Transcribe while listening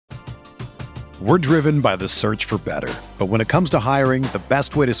We're driven by the search for better. But when it comes to hiring, the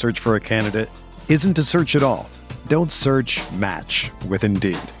best way to search for a candidate isn't to search at all. Don't search, match with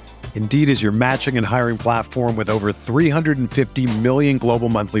Indeed. Indeed is your matching and hiring platform with over 350 million global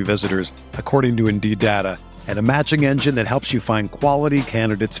monthly visitors, according to Indeed data, and a matching engine that helps you find quality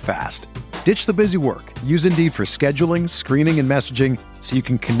candidates fast. Ditch the busy work. Use Indeed for scheduling, screening, and messaging so you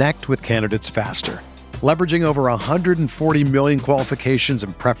can connect with candidates faster. Leveraging over 140 million qualifications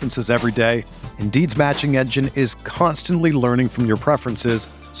and preferences every day, Indeed's matching engine is constantly learning from your preferences,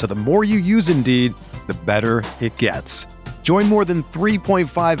 so the more you use Indeed, the better it gets. Join more than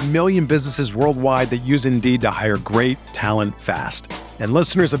 3.5 million businesses worldwide that use Indeed to hire great talent fast. And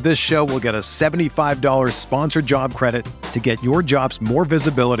listeners of this show will get a $75 sponsored job credit to get your jobs more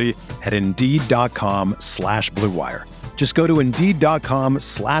visibility at Indeed.com/Blue Wire. Just go to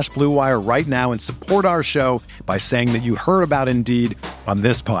Indeed.com/Blue Wire right now and support our show by saying that you heard about Indeed on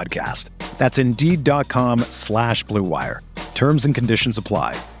this podcast. That's Indeed.com/Blue Wire. Terms and conditions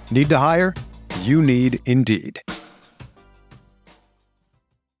apply. Need to hire? You need Indeed.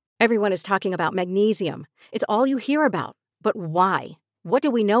 Everyone is talking about magnesium. It's all you hear about. But why? What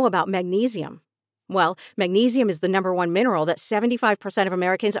do we know about magnesium? Well, magnesium is the number one mineral that 75% of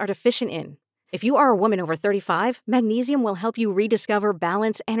Americans are deficient in. If you are a woman over 35, magnesium will help you rediscover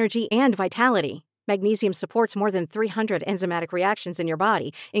balance, energy, and vitality. Magnesium supports more than 300 enzymatic reactions in your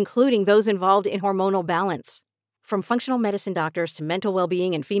body, including those involved in hormonal balance. From functional medicine doctors to mental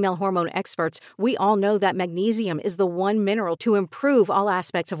well-being and female hormone experts, we all know that magnesium is the one mineral to improve all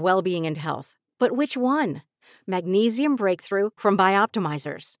aspects of well-being and health. But which one? Magnesium Breakthrough from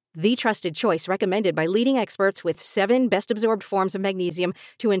Bioptimizers, the trusted choice recommended by leading experts with 7 best-absorbed forms of magnesium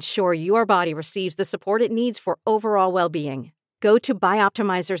to ensure your body receives the support it needs for overall well-being. Go to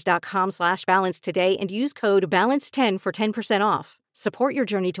bioptimizers.com/balance today and use code BALANCE10 for 10% off. Support your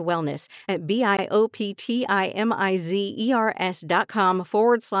journey to wellness at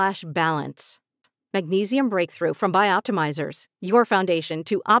bioptimizers.com/balance. Magnesium Breakthrough from Bioptimizers, your foundation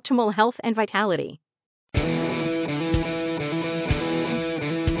to optimal health and vitality.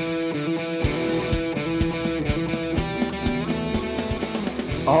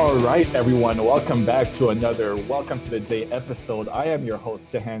 All right, everyone, welcome back to another Welcome to the J episode. I am your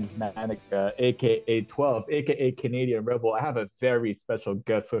host, Jahans Manica, aka 12, aka Canadian Rebel. I have a very special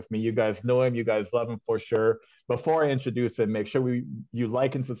guest with me. You guys know him, you guys love him for sure. Before I introduce him, make sure you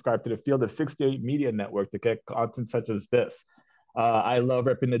like and subscribe to the Field of 68 Media Network to get content such as this. I love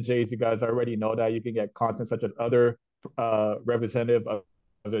repping the Jays. You guys already know that. You can get content such as other representative of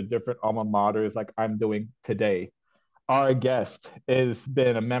the different alma maters like I'm doing today. Our guest has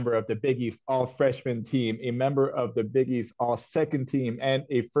been a member of the Big East All-Freshman team, a member of the Big East All-Second team, and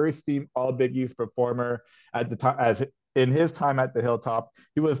a first-team All-Big East performer at the time. As in his time at the Hilltop,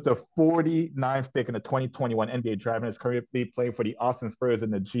 he was the 49th pick in the 2021 NBA Draft and is currently playing for the Austin Spurs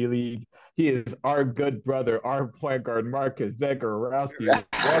in the G League. He is our good brother, our point guard, Marcus Zegarowski.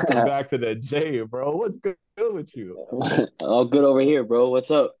 Welcome back to the J, bro. What's good with you? All good over here, bro. What's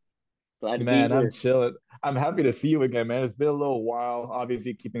up? Glad to be here. I'm chilling. I'm happy to see you again, man. It's been a little while,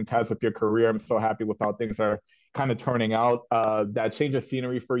 obviously keeping tabs with your career. I'm so happy with how things are kind of turning out. That change of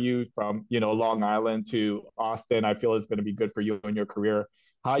scenery for you from, Long Island to Austin, I feel is going to be good for you in your career.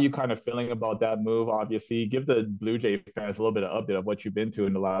 How are you kind of feeling about that move? Obviously, give the Blue Jay fans a little bit of update of what you've been to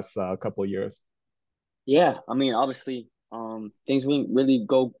in the last couple of years. Yeah, I mean, obviously, things wouldn't really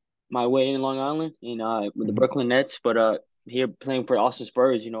go my way in Long Island and with the Brooklyn Nets, but here playing for Austin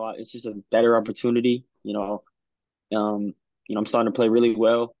Spurs, it's just a better opportunity. I'm starting to play really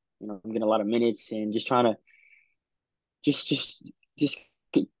well. I'm getting a lot of minutes and just trying to just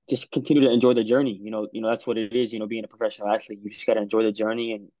continue to enjoy the journey. That's what it is. Being a professional athlete, you just got to enjoy the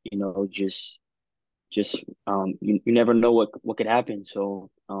journey and you never know what could happen. So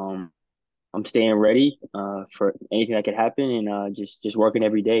I'm staying ready for anything that could happen and just working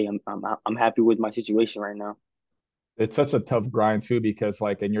every day. I'm happy with my situation right now. It's such a tough grind too, because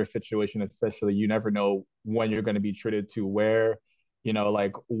like in your situation, especially, you never know when you're going to be traded to where,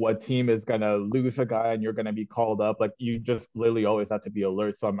 like what team is going to lose a guy and you're going to be called up. Like you just literally always have to be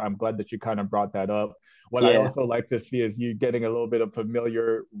alert. So I'm glad that you kind of brought that up. What I also like to see is you getting a little bit of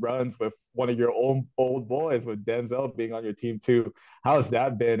familiar runs with one of your own old boys, with Denzel being on your team too. How's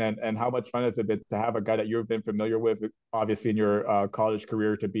that been? And how much fun has it been to have a guy that you've been familiar with, obviously in your college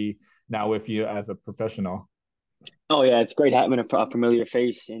career, to be now with you as a professional? Oh yeah, it's great having a familiar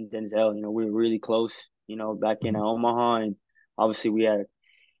face in Denzel. We were really close, back in Omaha, and obviously we had,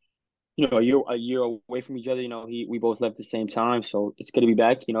 a year away from each other. We both left at the same time, so it's good to be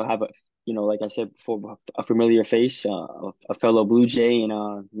back. Have like I said before, a familiar face, a fellow Blue Jay,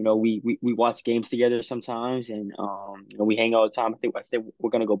 and we watch games together sometimes, and we hang out all the time. I said we're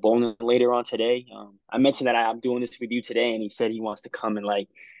gonna go bowling later on today. I mentioned that I'm doing this with you today, and he said he wants to come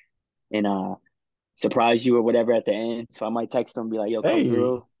and surprise you or whatever at the end. So I might text him and be like, "Yo, come Hey,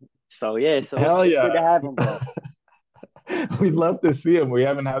 through." So yeah, so hell it's good to yeah. have him, bro. We'd love to see him. We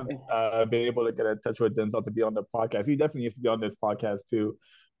haven't been able to get in touch with Denzel to be on the podcast. He definitely needs to be on this podcast too,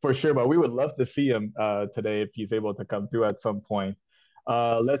 for sure. But we would love to see him today if he's able to come through at some point.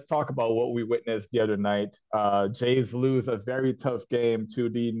 Let's talk about what we witnessed the other night. Jays lose a very tough game to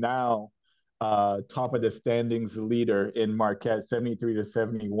the now top of the standings leader in Marquette,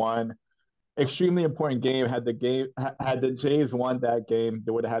 73-71. Extremely important game. Had the Jays won that game,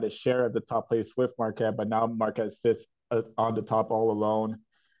 they would have had a share of the top place with Marquette, but now Marquette sits on the top all alone.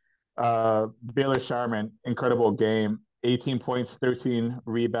 Baylor Sharman, incredible game. 18 points, 13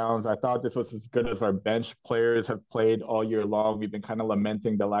 rebounds. I thought this was as good as our bench players have played all year long. We've been kind of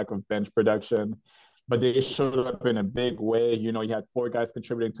lamenting the lack of bench production, but they showed up in a big way. You know, you had four guys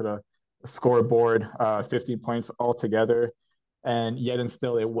contributing to the scoreboard, 15 points altogether. And yet and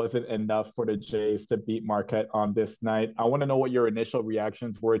still, it wasn't enough for the Jays to beat Marquette on this night. I want to know what your initial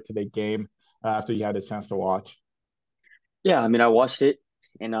reactions were to the game after you had a chance to watch. Yeah, I mean, I watched it,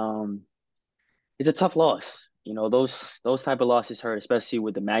 and it's a tough loss. Those type of losses hurt, especially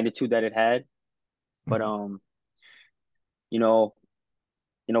with the magnitude that it had. But you know,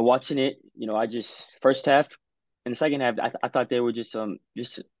 watching it, I just first half and the second half, I thought they were just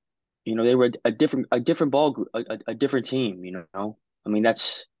they were a different ball group, a different team. I mean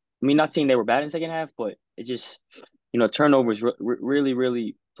not saying they were bad in the second half, but it just turnovers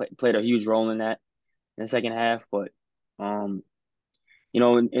really played a huge role in that in the second half. But um,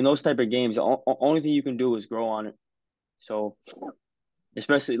 in those type of games, the only thing you can do is grow on it. So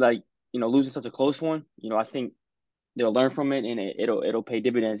especially like losing such a close one, I think they'll learn from it, and it'll pay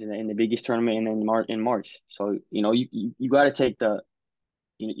dividends in the biggest tournament and in March. So you got to take the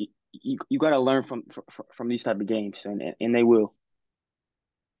you got to learn from these type of games, and they will.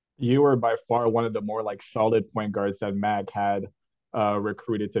 You were by far one of the more like solid point guards that Mag had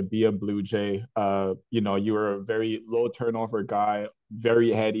recruited to be a Blue Jay. You were a very low turnover guy,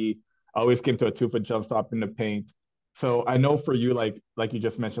 very heady, always came to a 2 foot jump stop in the paint. So I know for you, like you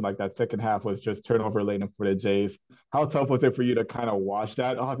just mentioned, like that second half was just turnover laden for the Jays. How tough was it for you to kind of watch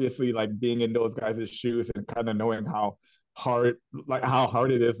that? Obviously, like being in those guys' shoes and kind of knowing hard, how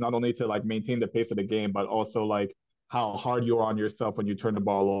hard it is not only to like maintain the pace of the game, but also like how hard you're on yourself when you turn the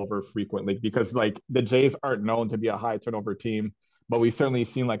ball over frequently because like the Jays aren't known to be a high turnover team, but we've certainly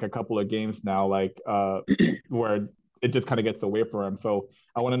seen like a couple of games now where it just kind of gets away from them. So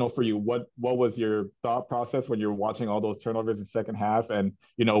I want to know for you what was your thought process when you're watching all those turnovers in the second half, and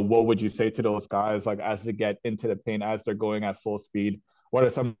what would you say to those guys like as they get into the paint as they're going at full speed? What are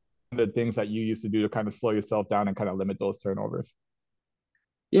some of the things that you used to do to kind of slow yourself down and kind of limit those turnovers?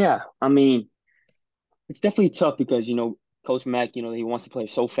 Yeah, I mean, it's definitely tough because Coach Mack, he wants to play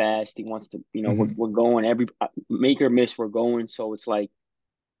so fast. He wants to, Mm-hmm. we're going every make or miss, we're going. So it's like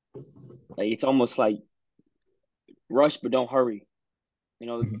it's almost like rush, but don't hurry. You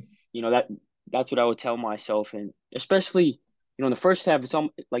know, Mm-hmm. that's what I would tell myself, and especially in the first half, it's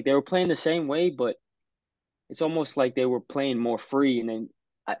like they were playing the same way, but it's almost like they were playing more free, and then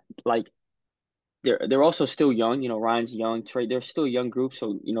like they're also still young. Ryan's young, Trey. They're still a young group,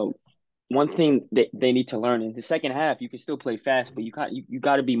 so one thing that they need to learn in the second half, you can still play fast, but you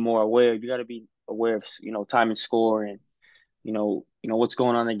got to be more aware. You got to be aware of time and score, and what's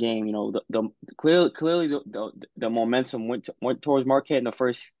going on in the game. The clearly the momentum went towards Marquette in the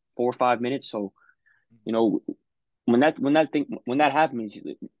first 4 or 5 minutes. So you know when that happens,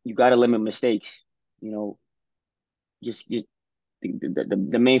 you got to limit mistakes. You know, just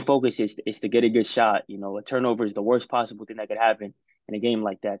the main focus is to get a good shot. A turnover is the worst possible thing that could happen in a game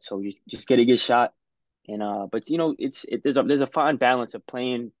like that. So just get a good shot. And but there's a fine balance of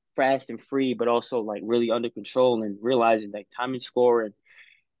playing fast and free, but also like really under control and realizing like time and score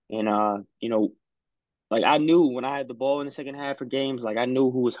and like I knew when I had the ball in the second half of games, like I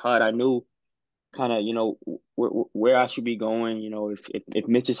knew who was hot. I knew kind of where I should be going. If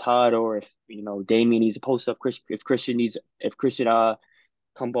Mitch is hot or if Damien needs to post up. If Christian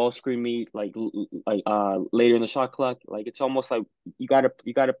come ball screen me later in the shot clock. Like it's almost like you gotta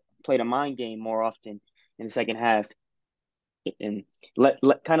play the mind game more often in the second half and let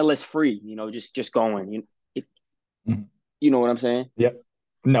kind of less free. Just going. It, Mm-hmm. you know what I'm saying? Yeah.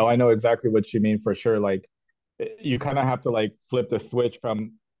 No, I know exactly what you mean for sure. Like you kind of have to like flip the switch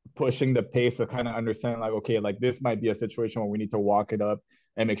from pushing the pace to kind of understand like, okay, like this might be a situation where we need to walk it up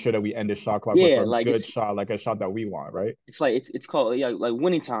and make sure that we end the shot clock with Yeah, a like good shot, like a shot that we want, right? it's like it's called, yeah, like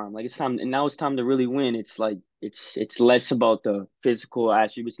winning time. Like it's time, and now it's time to really win. It's like it's less about the physical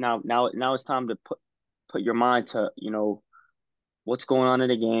attributes. Now it's time to put your mind to, what's going on in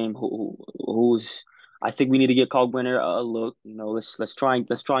the game. Who's I think we need to get Cogburner a look. Let's try and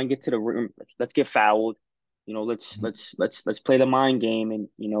get to the rim. Let's get fouled. Let's play the mind game, and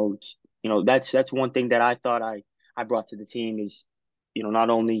that's one thing that I thought I brought to the team is, not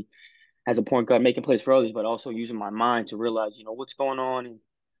only as a point guard making plays for others, but also using my mind to realize, what's going on, and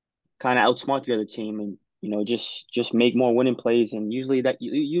kind of outsmart the other team, and just make more winning plays. And usually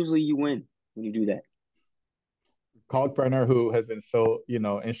you win when you do that. Kalkbrenner, who has been so,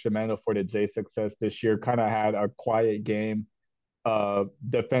 instrumental for the J success this year, kind of had a quiet game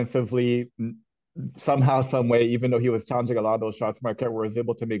defensively. Somehow, some way, even though he was challenging a lot of those shots, Marquette was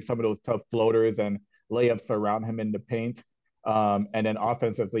able to make some of those tough floaters and layups around him in the paint. And then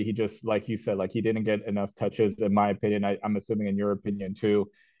offensively, he just, like you said, like he didn't get enough touches, in my opinion. I'm assuming in your opinion too.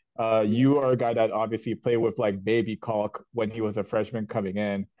 You are a guy that obviously played with like baby Kalk when he was a freshman coming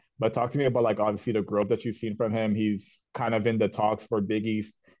in. But talk to me about like obviously the growth that you've seen from him. He's kind of in the talks for Big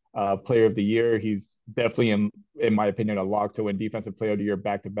East Player of the Year. He's definitely in my opinion, a lock to win Defensive Player of the Year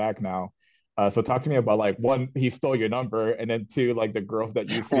back to back now. So talk to me about like one, he stole your number, and then two, like the growth that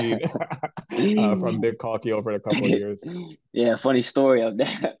you've seen from Big Kalki over a couple of years. Yeah, funny story of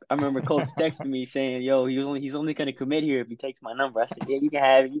that. I remember coach texting me saying, "Yo, he's only gonna commit here if he takes my number." I said, "Yeah, you can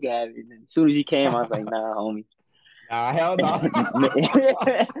have it, you can have it." And then as soon as he came, I was like, "Nah, homie." Nah, hell no.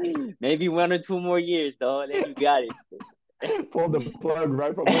 Maybe 1 or 2 more years, though, and then you got it. Pull the plug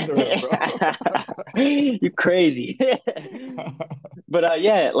right from under him, bro. You crazy. But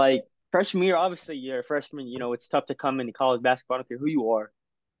yeah, like freshman year, obviously you're a freshman. It's tough to come into college basketball. I don't care who you are.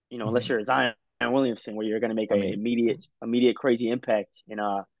 Unless Mhm. you're Zion Williamson, where you're going to make I an mean, immediate crazy impact.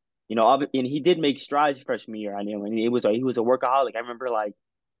 And he did make strides freshman year. I know, and he was a workaholic.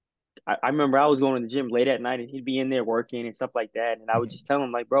 I remember I was going to the gym late at night, and he'd be in there working and stuff like that. And I would mhm. just tell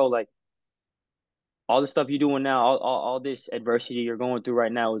him like, bro, like all the stuff you're doing now, all this adversity you're going through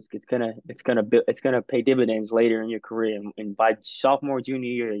right now, it's gonna pay dividends later in your career. And by sophomore, junior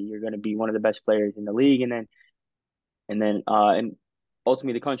year, you're gonna be one of the best players in the league, and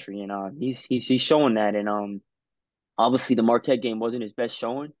ultimately the country. And he's showing that. And obviously the Marquette game wasn't his best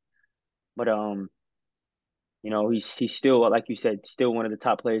showing, but he's still, like you said, still one of the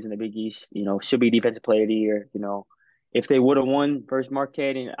top players in the Big East. Should be Defensive Player of the Year. If they would have won versus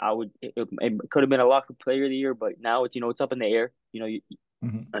Marquette, and it could have been a lock for Player of the Year, but now it's up in the air.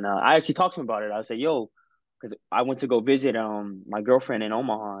 Mhm. And I actually talked to him about it. I said, "Yo," because I went to go visit my girlfriend in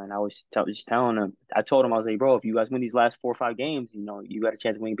Omaha, and I was just telling him. I told him, I was like, "Bro, if you guys win these last 4 or 5 games, you got a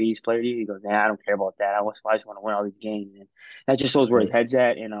chance to win Big East Player of the Year." He goes, "Nah, I don't care about that. I just want to win all these games." And that just shows where his Right. head's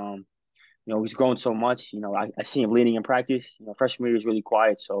at. And he's grown so much. I see him leading in practice. Freshman year is really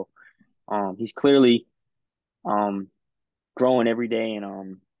quiet, so he's clearly um growing every day, and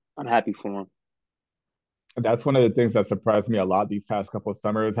I'm happy for him. That's one of the things that surprised me a lot these past couple of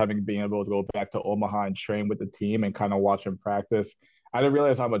summers, having been able to go back to Omaha and train with the team and kind of watch him practice. I didn't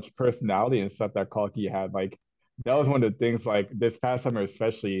realize how much personality and stuff that Kalki had. Like that was one of the things. Like this past summer,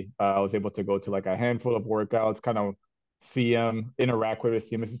 especially, I was able to go to like a handful of workouts, kind of see him, interact with his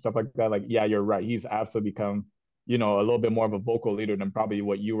teammates and stuff like that. Like, yeah, you're right. He's absolutely become, a little bit more of a vocal leader than probably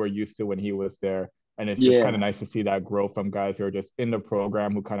what you were used to when he was there. And it's just kind of Yeah, nice to see that grow from guys who are just in the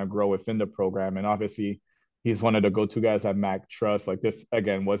program, who kind of grow within the program. And obviously, he's one of the go-to guys that Mac trusts. Like this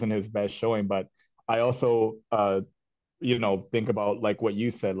again wasn't his best showing, but I also think about like what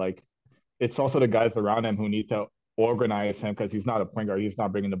you said. Like it's also the guys around him who need to organize him because he's not a point guard. He's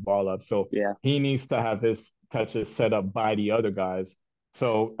not bringing the ball up, so yeah, he needs to have his touches set up by the other guys.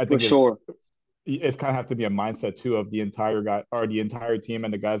 So I for think it's sure. it's kind of have to be a mindset too of the entire guy or the entire team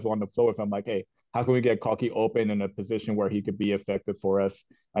and the guys on the floor with him. Like, hey, how can we get Kalki open in a position where he could be effective for us?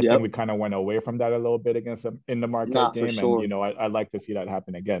 I think Yep. we kind of went away from that a little bit against him in the Marquette Nah, for game, and sure. I'd like to see that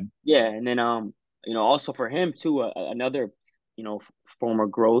happen again. Yeah, and then also for him too, another form of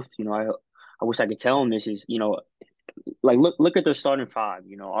growth. I wish I could tell him this is, like look at their starting five.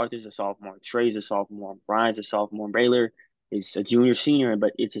 Arthur's a sophomore, Trey's a sophomore, Brian's a sophomore, Baylor is a junior senior,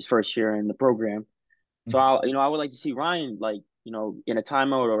 but it's his first year in the program. So Mhm. I would like to see Ryan, like, in a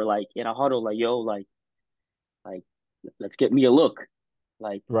timeout or like in a huddle, like, yo, like let's get me a look.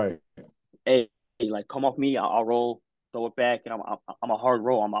 Like, Right. hey, like come off me, I'll roll, throw it back, and I'm a hard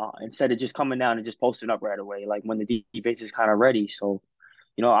roll. Instead of just coming down and just posting up right away, like when the defense is kind of ready. So,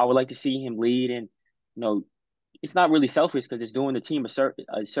 I would like to see him lead. And you know, it's not really selfish because it's doing the team a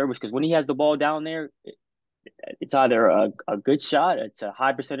service. Because when he has the ball down there, It's either a good shot, it's a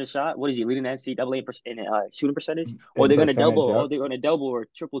high percentage shot. What is he leading the NCAA in shooting percentage? Or in they're gonna double, percentage. or Yep. they're gonna double or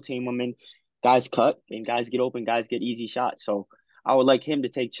triple team him, and guys cut and guys get open, guys get easy shots. So I would like him to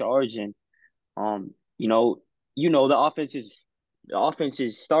take charge and um, you know, the offense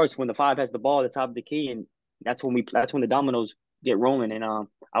starts when the five has the ball at the top of the key, and that's when the dominoes get rolling. And I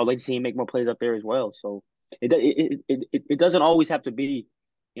would like to see him make more plays up there as well. So it doesn't always have to be,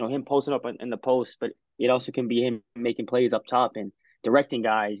 him posting up in the post, but it also can be him making plays up top and directing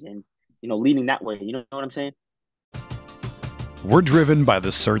guys and leading that way. You know what I'm saying? We're driven by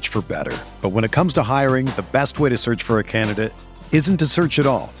the search for better. But when it comes to hiring, the best way to search for a candidate isn't to search at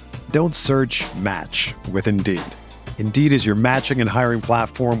all. Don't search, match with Indeed. Indeed is your matching and hiring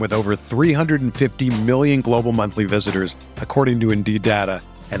platform with over 350 million global monthly visitors, according to Indeed data,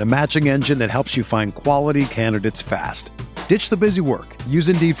 and a matching engine that helps you find quality candidates fast. Ditch the busy work. Use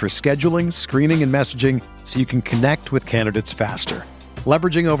Indeed for scheduling, screening, and messaging so you can connect with candidates faster.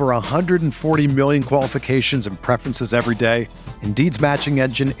 Leveraging over 140 million qualifications and preferences every day, Indeed's matching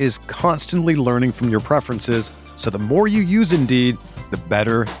engine is constantly learning from your preferences, so the more you use Indeed, the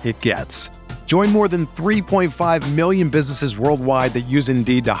better it gets. Join more than 3.5 million businesses worldwide that use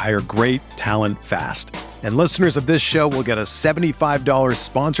Indeed to hire great talent fast. And listeners of this show will get a $75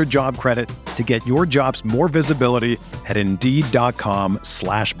 sponsored job credit to get your jobs more visibility at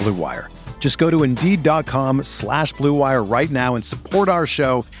Indeed.com/Blue Wire. Just go to Indeed.com/Blue Wire right now and support our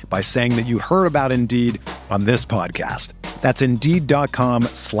show by saying that you heard about Indeed on this podcast. That's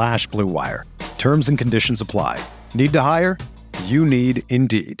Indeed.com/Blue Wire. Terms and conditions apply. Need to hire? You need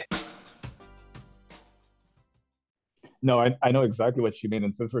Indeed. No, I know exactly what you mean.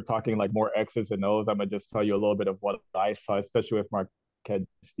 And since we're talking like more X's and O's, I'm gonna just tell you a little bit of what I saw, especially with Marquette's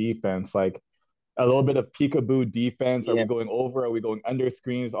defense. Like a little bit of peekaboo defense. Are we Yeah, going over? Are we going under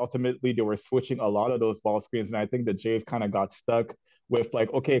screens? Ultimately, they were switching a lot of those ball screens, and I think the Jays kind of got stuck with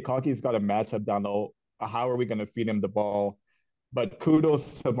like, okay, Kaki's got a matchup down low. How are we going to feed him the ball? But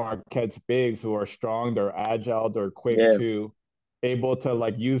kudos to Marquette's bigs who are strong, they're agile, they're quick yeah, too, able to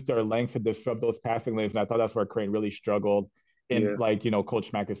like use their length to disrupt those passing lanes. And I thought that's where Crane really struggled. In yeah, like,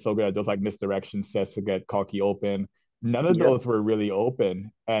 Coach Mack is so good at those like misdirection sets to get Kaki open. None of yeah. those were really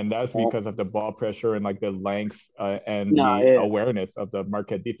open. And that's Oh, because of the ball pressure and like the length and nah, the yeah, awareness of the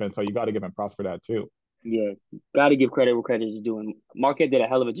Marquette defense. So you got to give him props for that too. yeah. Got to give credit where credit is due. And Marquette did a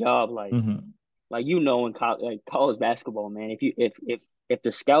hell of a job. Mm-hmm. In college basketball, man. If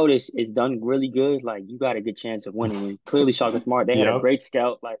the scout is done really good, like you got a good chance of winning. And clearly, Shaka Smart, they had a Yep. great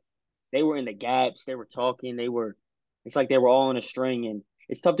scout. Like they were in the gaps, they were talking, it's like they were all on a string, and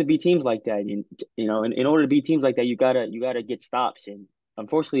it's tough to beat teams like that. And in order to beat teams like that, you gotta get stops. And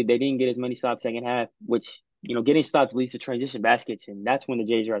unfortunately, they didn't get as many stops second half, which getting stops leads to transition baskets, and that's when the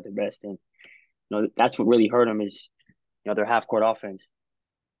Jays are at their best. And that's what really hurt them is their half court offense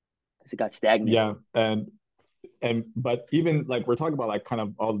because it got stagnant. Yeah. And but even like we're talking about like kind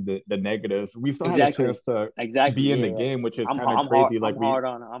of all the negatives, we still had a Exactly. chance to Exactly. be in the Yeah. game, which is I'm kind of I'm hard crazy. I'm Like we hard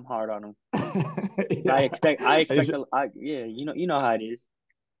on I'm hard on him. I yeah. expect I It's expect yeah, you know how it is.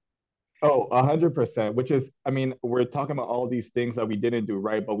 Oh, 100%, which is, I mean, we're talking about all these things that we didn't do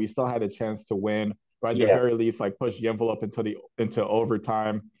right, but we still had a chance to win, or at the Yeah. very least, like push the envelope into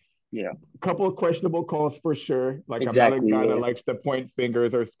overtime. Yeah. A couple of questionable calls for sure. Like I'm not a Exactly. guy that Yeah. likes to point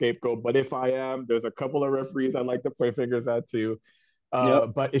fingers or scapegoat, but if I am, there's a couple of referees I like to point fingers at too.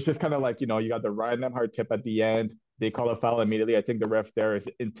 Yep. But it's just kind of like, you got the Ryan Nemhard tip at the end. They call a foul immediately. I think the ref there is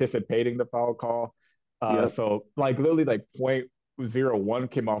anticipating the foul call. Yep. So like literally like 0.01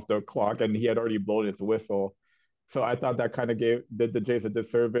 came off the clock and he had already blown his whistle. So I thought that kind of did the Jays a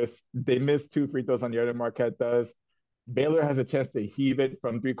disservice. They missed two free throws on the other. Marquette does. Baylor has a chance to heave it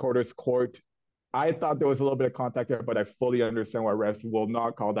from 3/4 court. I thought there was a little bit of contact there, but I fully understand why refs will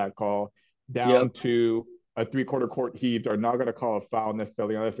not call that call down Yep. to a 3/4 court heaved. Are not going to call a foul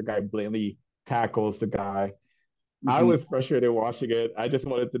necessarily unless the guy blatantly tackles the guy. I Hmm. was frustrated watching it. I just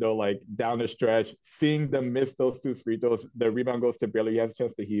wanted to know, like, down the stretch, seeing them miss those two free throws, the rebound goes to Baylor. He has a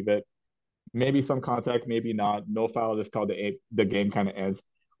chance to heave it. Maybe some contact, maybe not. No foul. Just called the game kind of ends.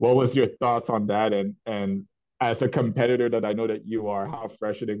 What was your thoughts on that? And as a competitor that I know that you are, how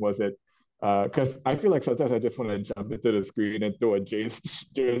frustrating was it? Because I feel like sometimes I just want to jump into the screen and throw a Jays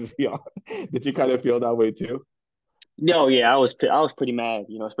jersey on. Did you kind of feel that way too? No, yeah, I was pretty mad,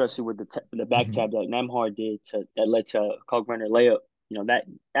 especially with the back Mhm. tab that Nemhard did that led to a Kalkbrenner layup. That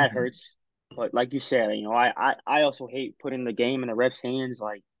Mhm. hurts. But like you said, I also hate putting the game in the refs' hands.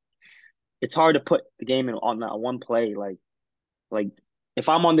 Like it's hard to put the game in on that one play. Like if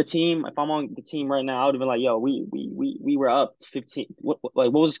I'm on the team right now, I would have been like, yo, we were up 15. What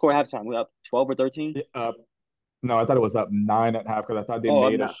was the score at halftime? We up 12 or 13? No, I thought it was up 9 at half because I thought they Oh,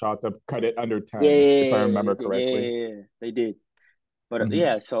 I'm made a not. shot to cut it under Yeah, 10, if I yeah, yeah, remember they did. Yeah, correctly. yeah, yeah, they did. But Hmm.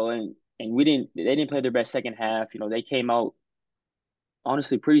 yeah, so and we didn't. They didn't play their best second half. They came out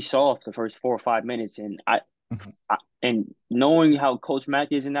honestly pretty soft the first 4 or 5 minutes, and and knowing how Coach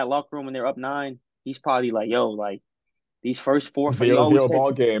Mack is in that locker room when they're up nine, he's probably like, yo, like these first four. He Zero always zero says,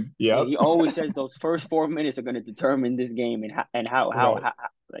 ball game. yeah, Yep. he always says those first 4 minutes are going to determine this game and Right.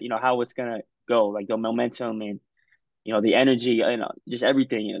 how it's gonna go, like the momentum and the energy, just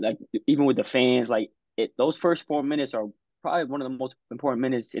everything, like even with the fans, like those first 4 minutes are probably one of the most important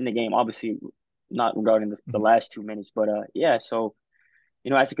minutes in the game. Obviously, not regarding the Mhm. last 2 minutes, but yeah. So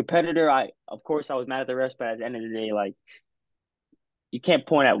as a competitor, of course I was mad at the rest, but at the end of the day, like you can't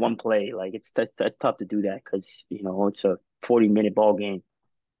point at one play. Like that's tough to do that because it's a 40-minute ball game.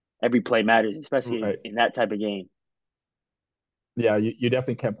 Every play matters, especially Right. in that type of game. Yeah, you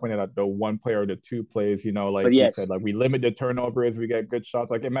definitely can't point it at the one play or the two plays, But like you said, yes, like we limit the turnovers, we get good shots.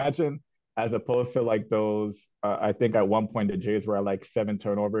 Like imagine as opposed to like those, I think at one point the Jays were at like 7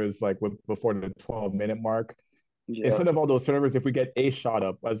 turnovers, like before the 12-minute mark. yeah, Instead of all those turnovers, if we get a shot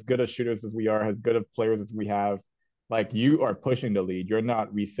up, as good as shooters as we are, as good of players as we have, like you are pushing the lead. You're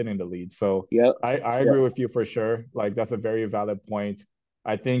not rescinding the lead. So yep, I yep, agree with you for sure. Like that's a very valid point.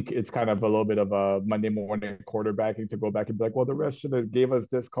 I think it's kind of a little bit of a Monday morning quarterbacking to go back and be like, well, the rest should have gave us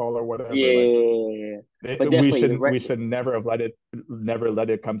this call or whatever. Like yeah. But definitely the we should never have never let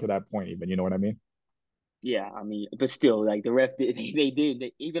it come to that point even. You know what I mean? Yeah, I mean, but still, like the ref did, they did,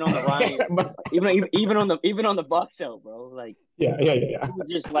 even on the Ryan, even on the box out, bro. Like Yeah. he would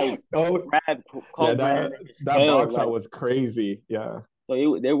just like Oh, yeah, call grab and just that tell, box out like was crazy. Yeah.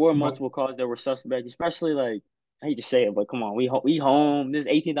 there were But multiple calls that were suspect, especially like I hate to say it, but come on, we home. There's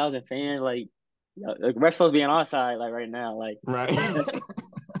 18,000 fans, like like refs supposed to be on our side, like right now, like right.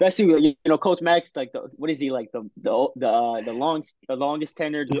 especially Coach Max, like what is he like the longest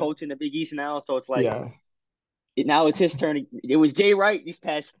tenured Yeah. coach in the Big East now, so it's like. Yeah. Now it's his turn. It was Jay Wright these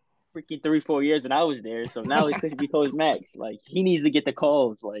past freaking 3 4 years when I was there. So now it could be Coach Max. Like he needs to get the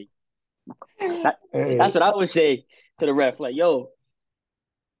calls. Like that, that's Hey, what I would say to the ref. Like, yo,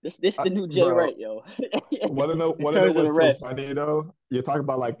 this the new Jay bro, Wright, yo. In wanna know terms of the what's so refs. funny though? You talk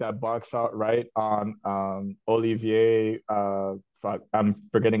about like that box out, right? On Olivier, fuck, I'm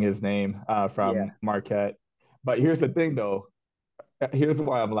forgetting his name, Yeah. from Marquette. But here's the thing though. Here's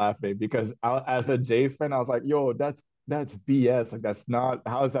why I'm laughing because as a Jays fan, I was like, yo, that's BS. Like that's not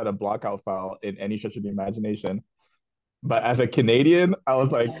how is that a blockout foul in any stretch of the imagination? But as a Canadian, I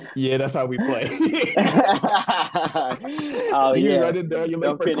was like, yeah, that's how we play. Oh You yeah, run in there, you look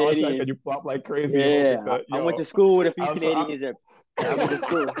them for contact, and Canadians. you flop like crazy, Yeah, hoping that I went yo. to school with a few I was I, Canadians. I went to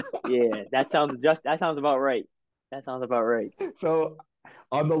school. Yeah, that sounds about right. That sounds about right. so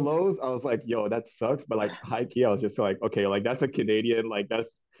on the lows, I was like, yo, that sucks. But like high key, I was just like, okay, like that's a Canadian, like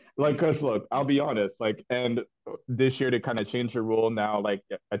that's like, cause look, I'll be honest, like, and this year to kind of change the rule now, like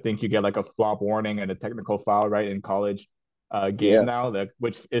I think you get like a flop warning and a technical foul, right, in college game Yeah. now, that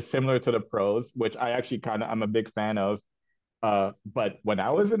which is similar to the pros, which I actually I'm a big fan of. But when I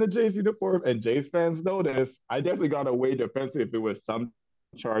was in a Jays uniform and Jays fans noticed, I definitely got away defensive with some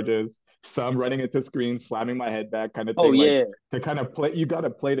charges, some running into screens, slamming my head back, kind of Oh thing. Like yeah. to kind of play, you got to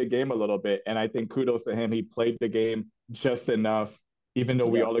play the game a little bit. And I think kudos to him. He played the game just enough, even though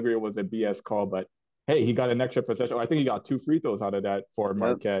we Yep. all agree it was a BS call. But hey, he got an extra possession. I think he got two free throws out of that for Yep.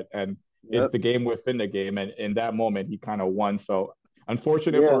 Marquette. And it's Yep. the game within the game. And in that moment, he kind of won. So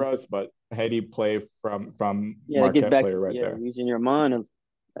unfortunate Yeah. for us, but heady play from Yeah. It gets Marquette back player to right there. using your mind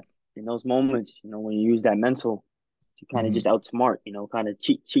in those moments. When you use that mental to kind of just Mm-hmm. outsmart. Kind of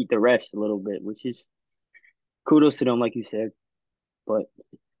cheat the refs a little bit, which is kudos to them, like you said. But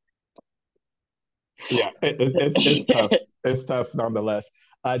Yeah, it's tough. It's tough nonetheless.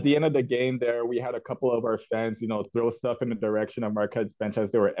 At the end of the game, there we had a couple of our fans, throw stuff in the direction of Marquette's bench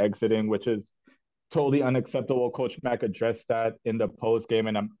as they were exiting, which is totally unacceptable. Coach Mack addressed that in the post game,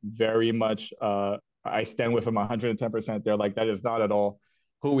 and I'm very much I stand with him 110% there. Like that is not at all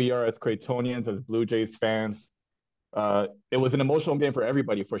who we are as Craytonians, as Blue Jays fans. It was an emotional game for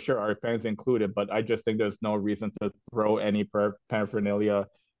everybody, for sure, our fans included. But I just think there's no reason to throw any paraphernalia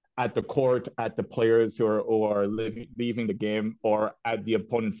at the court, at the players who are leaving the game, or at the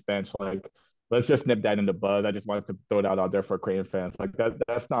opponent's bench. Like, let's just nip that in the bud. I just wanted to throw that out there for Creighton fans. Like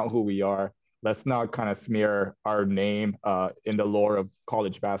that's not who we are. Let's not kind of smear our name in the lore of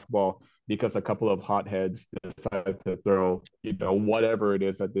college basketball because a couple of hotheads decided to throw, whatever it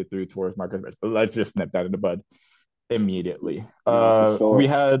is that they threw towards Marcus. But let's just nip that in the bud. immediately. No, for We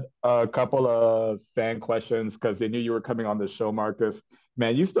sure. had a couple of fan questions because they knew you were coming on the show, Marcus.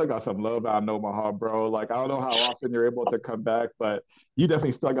 Man, you still got some love out in Omaha, bro. Like, I don't know how often you're able to come back, but you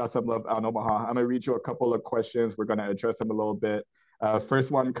definitely still got some love out in Omaha. I'm gonna read you a couple of questions. We're gonna address them a little bit.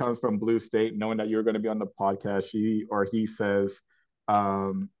 First one comes from Blue State, knowing that you're going to be on the podcast. She or he says,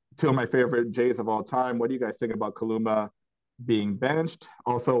 two of my favorite Jays of all time. What do you guys think about Kaluma being benched?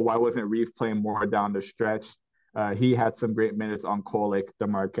 Also, why wasn't Reef playing more down the stretch? He had some great minutes on Kolick, the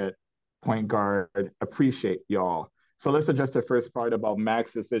Marquette point guard. Appreciate y'all. So let's address the first part about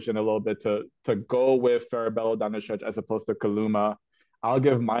Mac's decision a little bit to go with Farabello down the stretch as opposed to Kaluma. I'll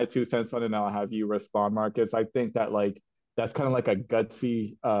give my 2 cents on it and I'll have you respond, Marcus. I think that like that's kind of like a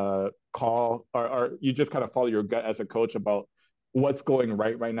gutsy call, or you just kind of follow your gut as a coach about what's going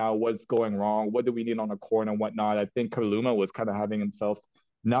right now, what's going wrong, what do we need on the court and whatnot. I think Kaluma was kind of having himself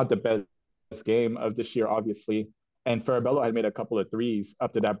not the best game of this year, obviously. And Farabello had made a couple of threes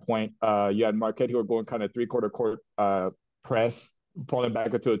up to that point. You had Marquette who were going kind of three-quarter court press, falling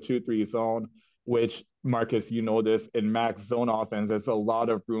back into a 2-3 zone, which Marcus, you know this, in max zone offense, there's a lot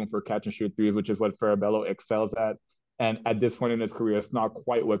of room for catch and shoot threes, which is what Farabello excels at. And at this point in his career, it's not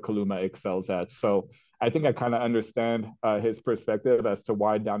quite what Kaluma excels at. So I think I kind of understand his perspective as to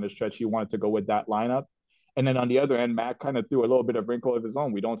why down the stretch he wanted to go with that lineup. And then on the other end, Mac kind of threw a little bit of wrinkle of his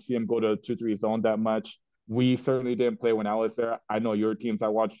own. We don't see him go to 2-3 zone that much. We certainly didn't play when I was there. I know your teams, I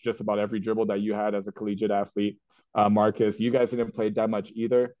watched just about every dribble that you had as a collegiate athlete. Marcus, you guys didn't play that much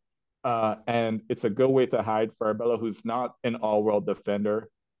either. And it's a good way to hide Farabello, who's not an all-world defender,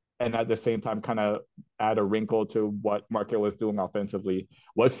 and at the same time kind of add a wrinkle to what Marquette was doing offensively.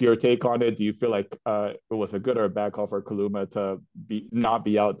 What's your take on it? Do you feel like it was a good or a bad call for Kaluma to not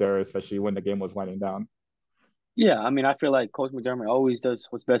be out there, especially when the game was winding down? Yeah, I mean, I feel like Coach McDermott always does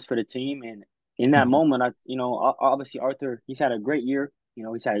what's best for the team, and in that Mhm. moment, obviously Arthur, he's had a great year.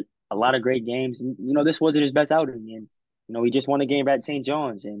 He's had a lot of great games. And, this wasn't his best outing, and he just won a game at St.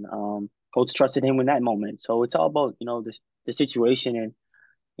 John's, and Coach trusted him in that moment. So it's all about the situation, and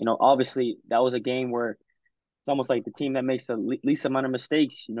obviously that was a game where it's almost like the team that makes the least amount of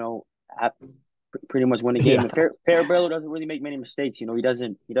mistakes, pretty much win the game. Yeah, And Farabello doesn't really make many mistakes. He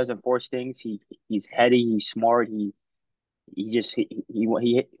doesn't force things. He's heady. He's smart. He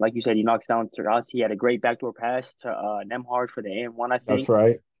like you said, he knocks down shots. He had a great backdoor pass to Nemhard for the and one, I that's think.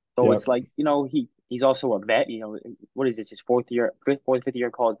 right. So Yep. it's like he's also a vet. What is this? His fifth year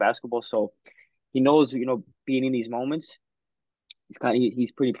in college basketball. So he knows being in these moments.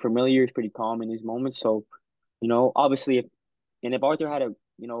 He's pretty familiar. He's pretty calm in these moments. So obviously if Arthur had a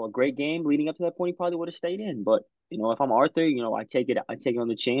great game leading up to that point, he probably would have stayed in. But if I'm Arthur, I take it on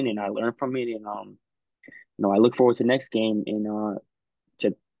the chin and I learn from it, and I look forward to the next game and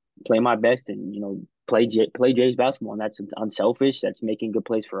to play my best and play Jay's basketball, and that's unselfish. That's making good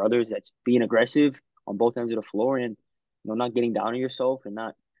plays for others. That's being aggressive on both ends of the floor, and not getting down on yourself and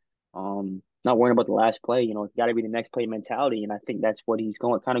not worrying about the last play. It's got to be the next play mentality, and I think that's what he's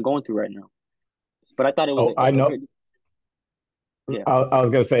going through right now. But I thought it was Oh, I a know. good, yeah, I was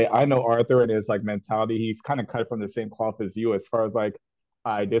gonna say I know Arthur and his like mentality. He's kind of cut from the same cloth as you as far as like,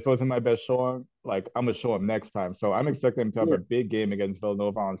 I this wasn't my best showing. Like I'm gonna show him next time. So I'm expecting him to have yeah, a big game against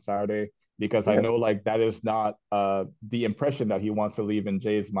Villanova on Saturday because I yeah, know like that is not the impression that he wants to leave in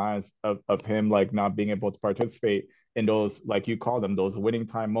Jay's minds of him like not being able to participate in those, like you call them, those winning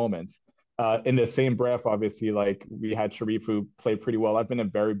time moments. In the same breath, obviously, like we had Sharif who played pretty well. I've been a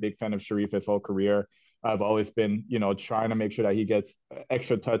very big fan of Sharif his whole career. I've always been, trying to make sure that he gets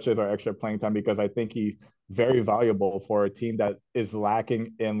extra touches or extra playing time because I think he's very valuable for a team that is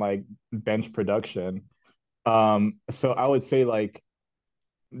lacking in like bench production. So I would say like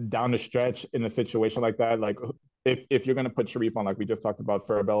down the stretch in a situation like that, like if you're gonna put Sharif on, like we just talked about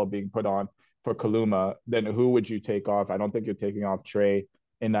Farabello being put on for Kaluma, then who would you take off? I don't think you're taking off Trey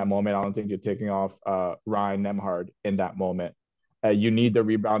in that moment. I don't think you're taking off Ryan Nemhard in that moment. You need the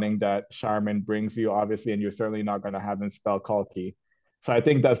rebounding that Sharman brings you, obviously, and you're certainly not going to have him spell Kalki. So I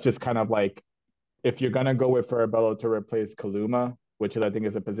think that's just kind of like if you're going to go with Farabello to replace Kaluma, which is I think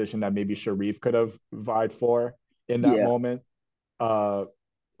is a position that maybe Sharif could have vied for in that yeah. moment. Uh,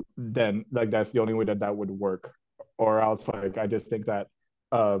 then like that's the only way that that would work. Or else like I just think that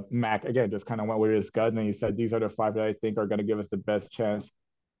Mac again just kind of went with his gut and he said these are the five that I think are going to give us the best chance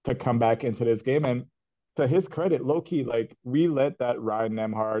to come back into this game. And to his credit, low key, like we let that Ryan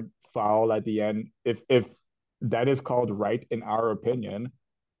Nemhard foul at the end. If that is called right in our opinion,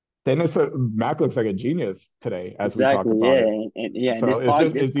 then it's a Mac looks like a genius today as we talk Exactly, about yeah, it. and yeah, and So this it's pod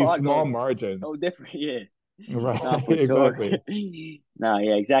just this it's these pod small goes margins. so different, yeah. Right. Nah, for sure. Exactly. Nah,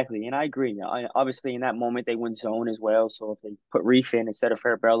 yeah, exactly. And I agree. Obviously, in that moment, they went zone as well. So if they put Reef in instead of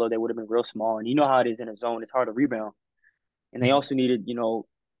Farabello, they would have been real small. And you know how it is in a zone; it's hard to rebound. And they Mhm. also needed,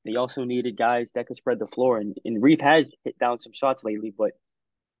 they also needed guys that could spread the floor. And Reef has hit down some shots lately, but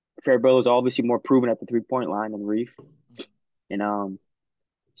Farabello is obviously more proven at the 3-point line than Reef. And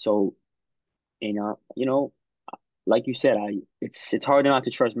so and like you said, it's hard not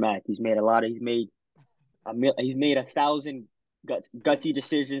to trust Mac. He's made 1,000 gutsy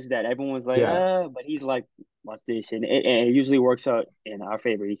decisions that everyone's like, Yeah. but he's like, watch this, and it usually works out in our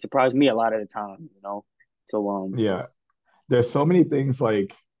favor. He surprised me a lot of the time. So Yeah. There's so many things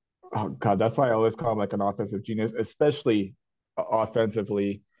like, oh God, that's why I always call him like an offensive genius, especially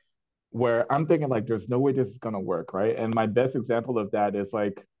offensively, where I'm thinking like there's no way this is gonna work, right? And my best example of that is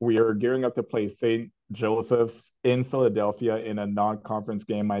like we are gearing up to play St. Joseph's in Philadelphia in a non-conference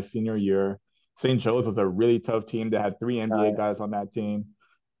game my senior year. St. Joe's was a really tough team that had three NBA uh, guys on that team.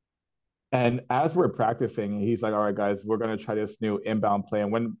 And as we're practicing, he's like, all right, guys, we're gonna try this new inbound play.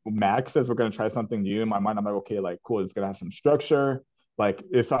 And when Max says we're gonna try something new, in my mind, I'm like, okay, like cool, it's gonna have some structure. Like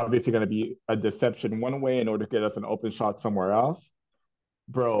it's obviously gonna be a deception one way in order to get us an open shot somewhere else.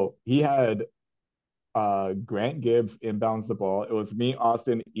 Bro, he had Grant Gibbs inbounds the ball. It was me,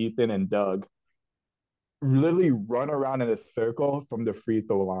 Austin, Ethan, and Doug literally run around in a circle from the free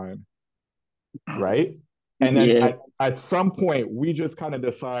throw line, right? And then yeah, at some point, we just kind of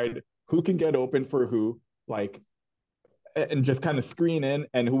decide who can get open for who, like, and just kind of screen in,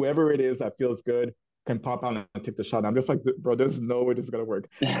 and whoever it is that feels good can pop out and take the shot. And I'm just like, bro, there's no way this is gonna work.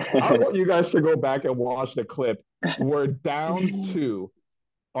 I want you guys to go back and watch the clip. We're down two,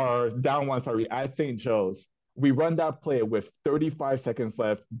 or down one, sorry, at St. Joe's. We run that play with 35 seconds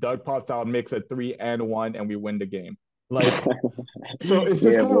left. Doug pops out, makes a 3-and-1, and we win the game. Like, so it's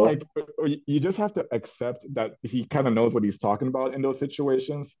just yeah, kind of bro, like you just have to accept that he kind of knows what he's talking about in those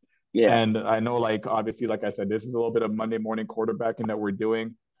situations. yeah, And I know, like, obviously, like I said, this is a little bit of Monday morning quarterbacking that we're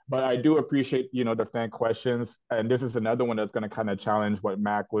doing. But I do appreciate, the fan questions. And this is another one that's going to kind of challenge what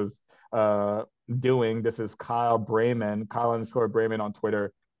Mac was uh, doing. This is Kyle_Brayman on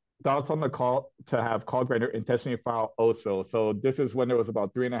Twitter. Thoughts on the call to have Kalkbrenner intentionally foul Oso. So this is when there was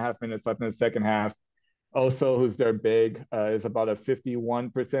about 3.5 minutes left in the second half. Oso, who's their big, is about a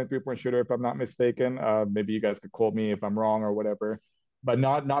 51% three-point shooter, if I'm not mistaken. Maybe you guys could quote me if I'm wrong or whatever, but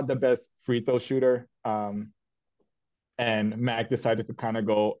not the best free throw shooter. And Mac decided to kind of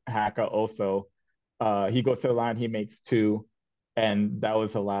go Haka Oso. He goes to the line, he makes two, and that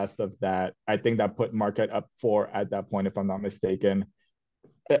was the last of that. I think that put Marquette up four at that point, if I'm not mistaken.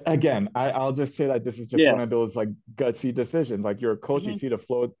 Again, I'll just say that this is just yeah, one of those like gutsy decisions. Like you're a coach, you hmm see the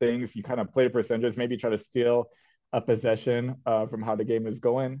flow of things, you kind of play the percentages, maybe try to steal a possession from how the game is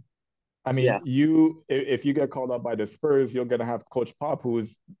going. I mean, yeah, if you get called up by the Spurs, you're gonna have Coach Pop,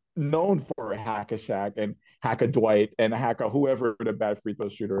 who's known for hack a Shaq and hack a Dwight and hack a whoever the bad free throw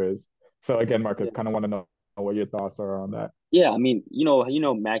shooter is. So again, Marcus, yeah. kind of want to know what your thoughts are on that. Yeah, I mean,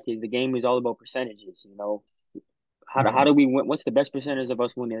 Mac, the game is all about percentages. How Mm-hmm. do we win? What's the best percentage of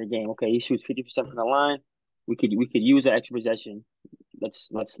us winning the game? Okay, he shoots 50% from the line. We could use an extra possession. Let's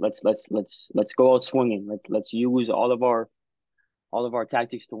go out swinging. Let's use all of our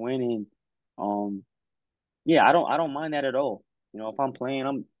tactics to win. And um, yeah, I don't mind that at all. If I'm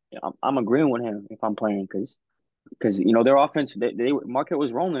playing, I'm agreeing with him if I'm playing because their offense they Marquette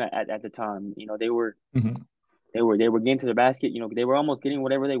was rolling at the time. Mm-hmm. They were getting to the basket. They were almost getting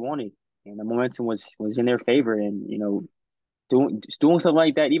whatever they wanted, and the momentum was in their favor. And doing something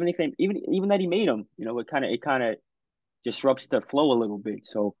like that, even that he made them, it kind of disrupts the flow a little bit.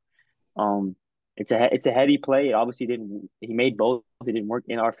 So um, it's a heady play. It obviously didn't. He made both. It didn't work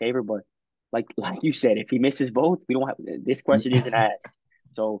in our favor, but like you said, if he misses both, we don't have this question isn't asked.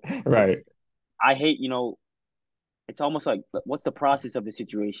 So it's Right. I hate it's almost like what's the process of the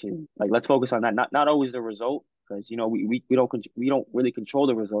situation? Like let's focus on that, not always the result, because we don't really control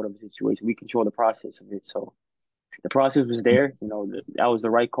the result of the situation. We control the process of it. So the process was there. That was the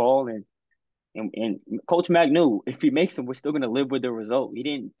right call, and Coach Mack knew if he makes them, we're still gonna live with the result. He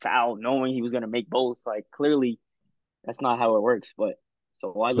didn't foul knowing he was gonna make both. Like clearly, that's not how it works. But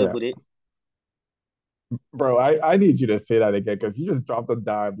so I live Yeah. with it. Bro, I need you to say that again because you just dropped a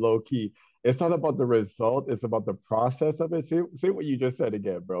dime low key. It's not about the result, it's about the process of it. Say what you just said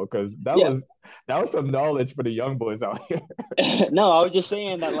again, bro, because that Yeah. was that was some knowledge for the young boys out here. No, I was just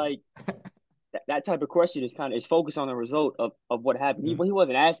saying that that type of question is focused on the result of what happened. He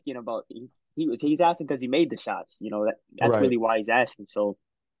wasn't asking about he's asking because he made the shots. That's Right. really why he's asking. So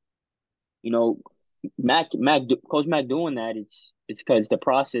you know, Coach Mac doing that. It's because the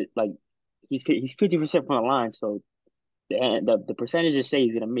process, like he's 50% from the line, so the percentages say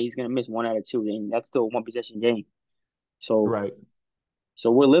he's gonna miss one out of two, and that's still a one possession game. So Right.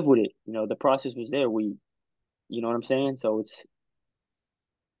 we'll live with it. The process was there. You know what I'm saying? So it's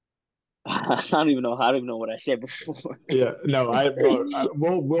I don't even know what I said before. Yeah, no,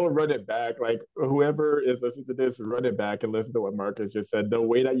 bro, we'll run it back. Like whoever is listening to this, run it back and listen to what Marcus just said. The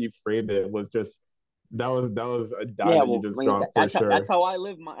way that you framed it was just that was a dime Yeah, that you well, I just mean dropped for that's sure. how I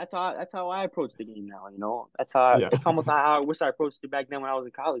live my that's how I approach the game now. Yeah. It's almost like how I wish I approached it back then when I was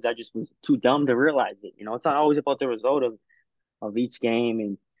in college. I just was too dumb to realize it. It's not always about the result of each game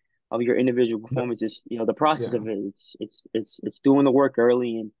and of your individual No, performances. The process yeah. of it. It's doing the work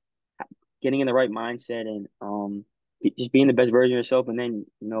early and getting in the right mindset and just being the best version of yourself. And then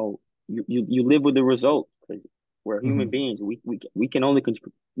you live with the result because we're human Hmm. beings. We can only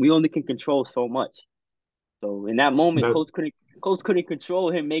we only can control so much. So in that moment, That coach couldn't control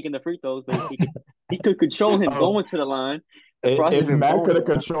him making the free throws, but he could control him oh, going to the line, the process of if him Matt going could to have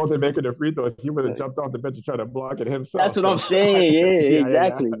the line. controlled and making the free throws, he would have jumped off the bench and tried to block it That's himself. what I'm So I saying. guess, Yeah, yeah, yeah, yeah.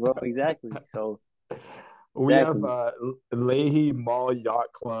 exactly, bro. Exactly. So We have exactly. Leahy Mall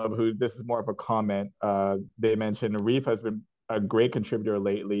Yacht Club, who this is more of a comment. They mentioned Reef has been a great contributor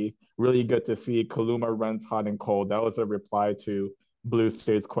lately. Really good to see Kaluma runs hot and cold. That was a reply to Blue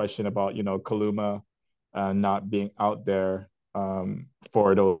State's question about, Kaluma not being out there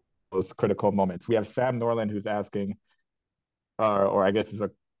for those critical moments. We have Sam Norland who's asking, or I guess it's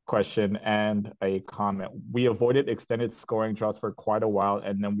a question and a comment. We avoided extended scoring droughts for quite a while,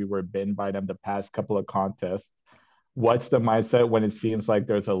 and then we were bitten by them the past couple of contests. What's the mindset when it seems like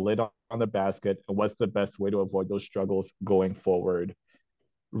there's a lid on the basket, and what's the best way to avoid those struggles going forward?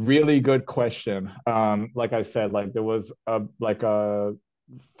 Really good question. Like I said, like there was a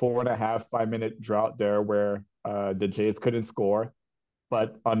 4.5, 5 minute drought there where the Jays couldn't score.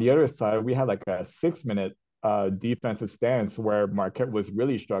 But on the other side, we had like a 6 minute defensive stance where Marquette was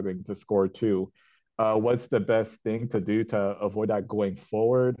really struggling to score too. What's the best thing to do to avoid that going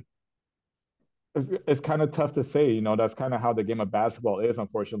forward? It's kind of tough to say. That's kind of how the game of basketball is.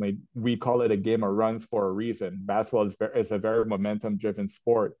 Unfortunately, we call it a game of runs for a reason. Basketball is a very momentum driven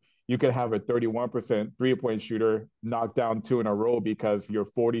sport. You could have a 31% 3-point shooter knock down two in a row because your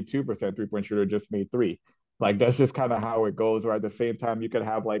 42% 3-point shooter just made three. Like that's just kind of how it goes. Or at the same time, you could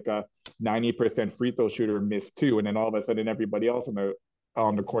have like a 90% free throw shooter miss two, and then all of a sudden everybody else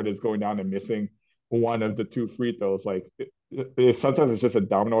on the court is going down and missing one of the two free throws. Like sometimes it's just a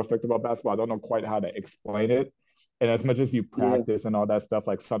domino effect about basketball. I don't know quite how to explain it. And as much as you Yeah. practice and all that stuff,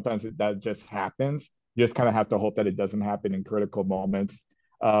 like sometimes that just happens. You just kind of have to hope that it doesn't happen in critical moments.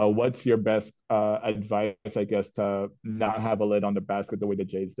 What's your best advice, I guess, to not have a lid on the basket the way the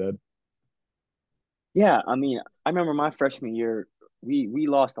Jays did? Yeah, I mean, I remember my freshman year, we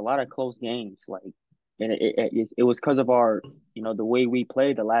lost a lot of close games, like, and it was because of our, the way we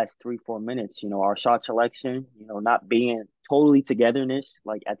played the last 3 4 minutes, our shot selection, not being totally togetherness,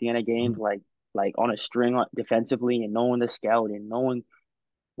 like at the end of games, Mhm. like on a string defensively and knowing the scout and knowing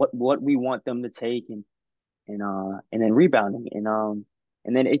what we want them to take and then rebounding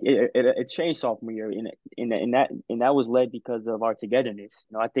and then it changed sophomore year and that was led because of our togetherness.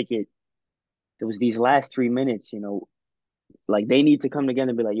 I think it was these last 3 minutes, like they need to come together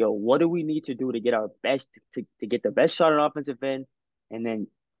and be like, yo, what do we need to do to get our best to get the best shot on offensive end, and then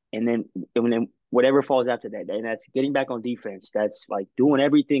and then whatever falls after that, and that's getting back on defense. That's like doing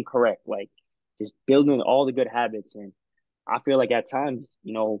everything correct, like just building all the good habits. And I feel like at times, I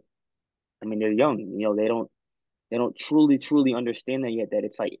mean, they're young, they don't truly understand that yet. That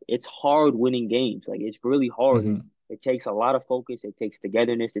it's like it's hard winning games, like it's really hard. Mhm. It takes a lot of focus. It takes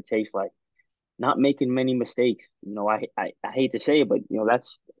togetherness. It takes like not making many mistakes. I hate to say it, but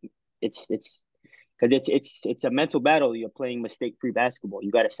that's it's because it's a mental battle. You're playing mistake free basketball. You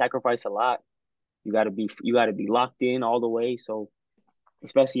got to sacrifice a lot. You got to be locked in all the way. So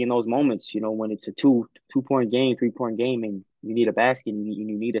especially in those moments, when it's a two point game, 3 point game, and you need a basket and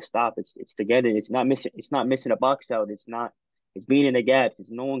you need a stop. It's together. It's not missing a box out. It's being in the gaps.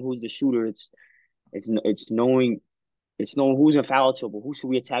 It's knowing who's the shooter. It's knowing who's in foul trouble. Who should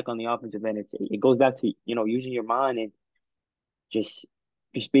we attack on the offensive end? It goes back to using your mind and just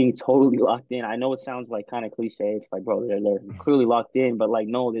just being totally locked in. I know it sounds like kind of cliche. It's like, bro, they're clearly locked in, but like,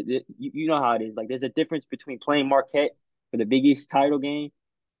 no, you know how it is. Like, there's a difference between playing Marquette for the Big East title game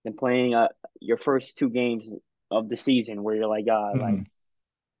and playing your first two games of the season where you're like, like Mhm.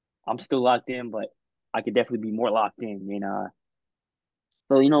 I'm still locked in, but I could definitely be more locked in. And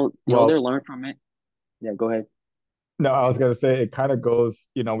so they're Well, learn from it. Yeah, go ahead. no, I was gonna say it kind of goes.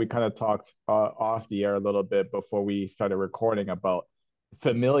 We kind of talked off the air a little bit before we started recording about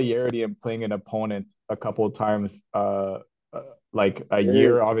familiarity in playing an opponent a couple of times, uh, like a Yeah,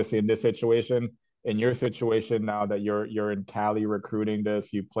 year, obviously in this situation. In your situation now that you're in Cali recruiting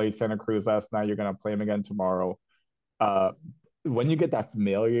this, you played Santa Cruz last night, you're gonna play them again tomorrow. Uh, when you get that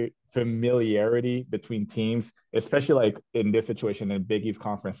familiarity between teams, especially like in this situation in Big East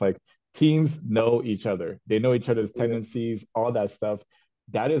Conference, like teams know each other. They know each other's yeah, tendencies, all that stuff.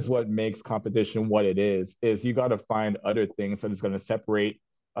 That is what makes competition what it is you got to find other things that is going to separate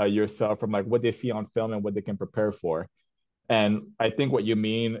yourself from like what they see on film and what they can prepare for. And I think what you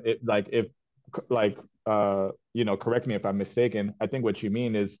mean, like if like correct me if I'm mistaken. I think what you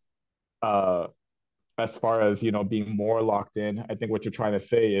mean is uh as far as being more locked in. I think what you're trying to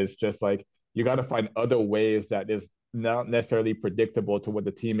say is just like you got to find other ways that is not necessarily predictable to what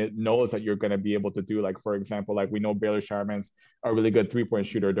the team knows that you're going to be able to do. Like for example, like we know Baylor Sharman's a really good 3-point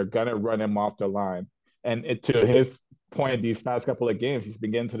shooter. They're gonna run him off the line, and to his point, these past couple of games, he's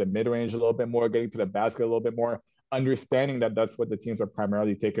been getting to the mid range a little bit more, getting to the basket a little bit more. Understanding that that's what the teams are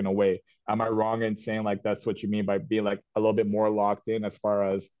primarily taking away. Am I wrong in saying like that's what you mean by being like a little bit more locked in as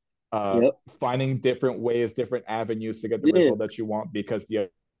far as uh, yep, finding different ways, different avenues to get the yeah, result that you want because the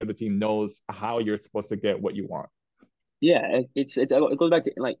other team knows how you're supposed to get what you want. yeah. It goes back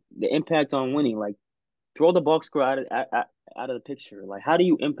to like the impact on winning. Like throw the box score out of the picture. Like how do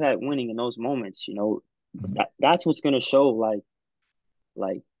you impact winning in those moments? That's what's gonna show. Like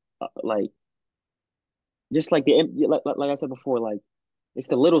like just like like I said before. Like it's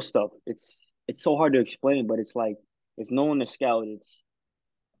the little stuff. It's so hard to explain, but it's like it's knowing the scout.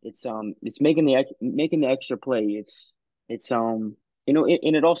 It's making the extra play. And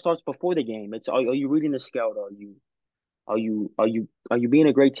it all starts before the game. Are you reading the scout? Are you being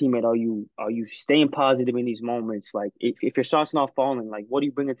a great teammate? Are you staying positive in these moments? Like if your shot's not falling, like what are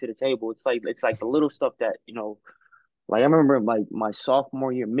you bringing to the table? It's like the little stuff that like I remember like my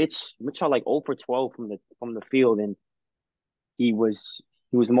sophomore year, Mitch shot like 0 for 12 from the field, and he was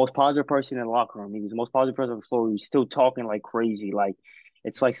he was the most positive person in the locker room. He was the most positive person on the floor. He was still talking like crazy. Like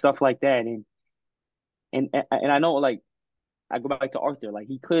it's like stuff like that, and I know like I go back to Arthur. Like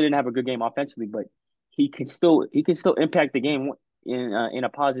he clearly didn't have a good game offensively, but he can still impact the game in a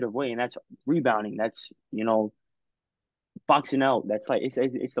positive way, and that's rebounding. That's boxing out. That's like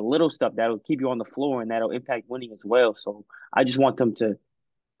it's the little stuff that'll keep you on the floor and that'll impact winning as well. So I just want them to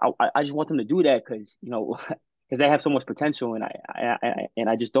I just want them to do that because because they have so much potential, and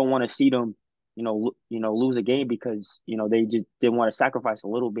I just don't want to see them lose a game because they just didn't want to sacrifice a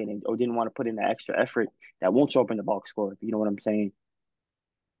little bit or didn't want to put in the extra effort that won't show up in the box score. If you know what I'm saying?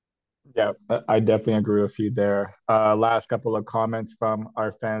 Yeah, I definitely agree with you there. Last couple of comments from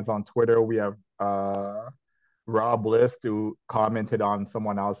our fans on Twitter. We have Rob List who commented on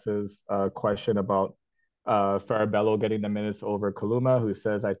someone else's question about Farabello getting the minutes over Kaluma, who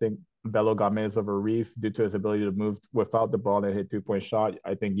says, I think Bello got minutes over Reef due to his ability to move without the ball and hit 2-point shot.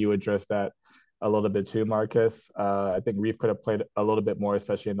 I think you addressed that a little bit too, Marcus. I think Reef could have played a little bit more,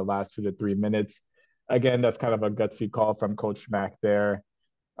 especially in the last 2 to 3 minutes. Again, that's kind of a gutsy call from Coach Mack there.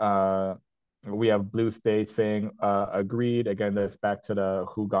 Uh, we have Blue State saying agreed. Again, that's back to the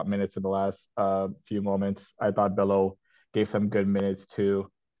who got minutes in the last few moments. I thought Bello gave some good minutes too.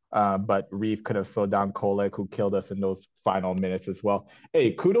 But Reeve could have slowed down Kolek, who killed us in those final minutes as well.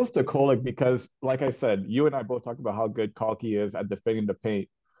 Hey, kudos to Kolek because, like I said, you and I both talked about how good Kalki is at defending the paint.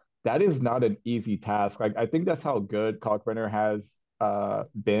 That is not an easy task. Like I think that's how good Kalkbrenner has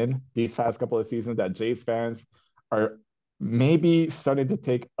been these past couple of seasons. That Jays fans are maybe starting to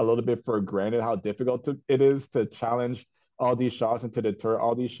take a little bit for granted how difficult it is to challenge all these shots and to deter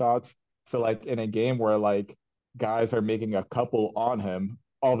all these shots. So like in a game where like guys are making a couple on him,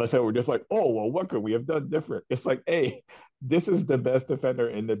 all of a sudden we're just like, oh well, what could we have done different? It's like, hey, this is the best defender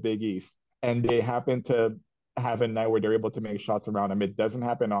in the Big East, and they happen to have a night where they're able to make shots around him. It doesn't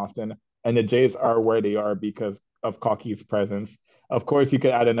happen often, and the Jays are where they are because of Kaki's presence. Of course, you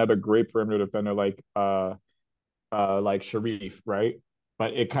could add another great perimeter defender like Sharif, right?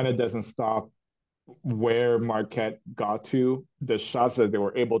 But it kind of doesn't stop where Marquette got to, the shots that they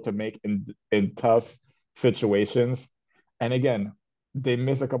were able to make in tough situations. And again, they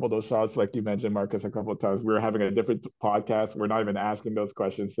missed a couple of those shots, like you mentioned, Marcus, a couple of times. We were having a different podcast. We're not even asking those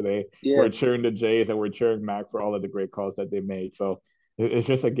questions today. Yeah, We're cheering the Jays and we're cheering Mac for all of the great calls that they made. So it's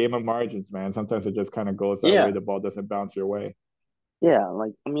just a game of margins, man. Sometimes it just kind of goes that way. yeah, The ball doesn't bounce your way. yeah.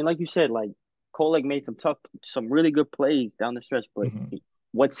 Like I mean, like you said, like Kolek made some really good plays down the stretch, but Mm-hmm.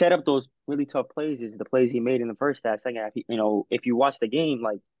 what set up those really tough plays is the plays he made in the first half, second half. If you watch the game,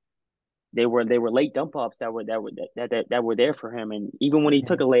 like they were late dump offs that were there for him, and even when he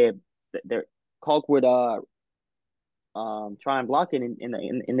took a layup, there Kalk would try and block it,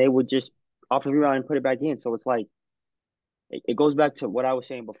 and they would just off the rebound and put it back in. So it's like it goes back to what I was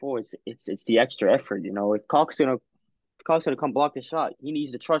saying before. It's the extra effort. You know, if Cox's gonna come block the shot, he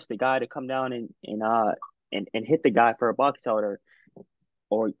needs to trust the guy to come down and hit the guy for a box out,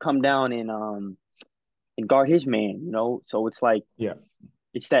 or come down and guard his man. You know, so it's like Yeah.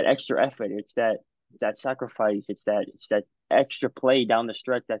 it's that extra effort. It's that sacrifice. It's that extra play down the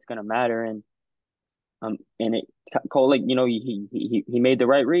stretch that's gonna matter. And it Cole, like, you know, he made the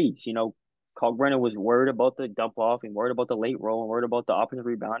right reads. You know, Kalkbrenner was worried about the dump off and worried about the late roll and worried about the offensive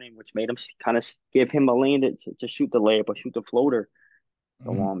rebounding, which made him kind of give him a lane to shoot the layup or shoot the floater.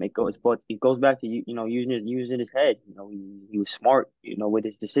 So Mhm. it goes back to you know using his head. You know, he was smart. You know, with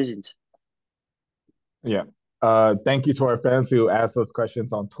his decisions. Yeah. Thank you to our fans who asked those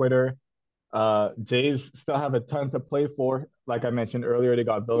questions on Twitter. Jays still have a ton to play for. Like I mentioned earlier, they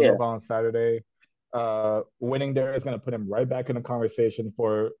got Yeah. Villanova on Saturday. Winning there is going to put them right back in the conversation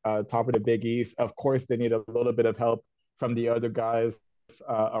for top of the Big East. Of course, they need a little bit of help from the other guys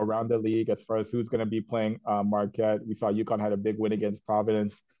around the league as far as who's going to be playing Marquette. We saw UConn had a big win against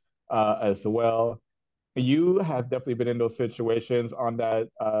Providence as well. You have definitely been in those situations on that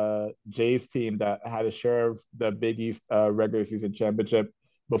Jays team that had a share of the Big East regular season championship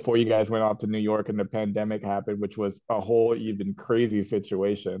before you guys went off to New York and the pandemic happened, which was a whole even crazy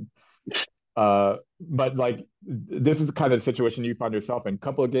situation. But like this is the kind of situation you find yourself in.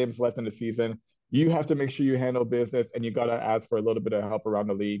 Couple of games left in the season. You have to make sure you handle business and you gotta ask for a little bit of help around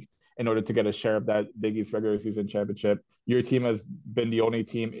the league in order to get a share of that Big East regular season championship. Your team has been the only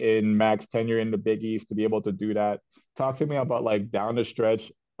team in Mac's tenure in the Big East to be able to do that. Talk to me about like down the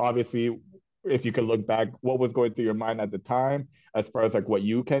stretch. Obviously, if you could look back, what was going through your mind at the time as far as like what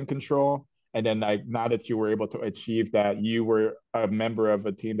you can control, and then like now that you were able to achieve that, you were a member of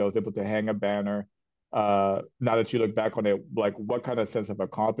a team that was able to hang a banner. Now that you look back on it, like what kind of sense of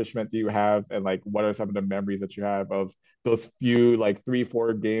accomplishment do you have, and like what are some of the memories that you have of those few like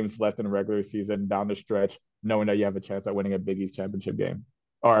 3-4 games left in the regular season down the stretch, knowing that you have a chance at winning a Big East championship game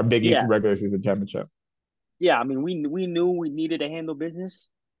or a Big East Yeah. regular season championship? Yeah. I mean, we knew we needed to handle business,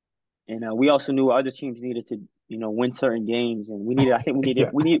 and we also knew other teams needed to win certain games, and we needed. I think Yeah.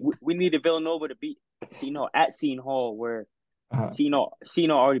 we needed Villanova to beat at Seton Hall, where Uh-huh.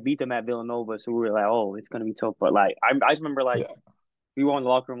 Seton already beat them at Villanova, so we were like, oh, it's gonna be tough. But like I just remember like Yeah. we were in the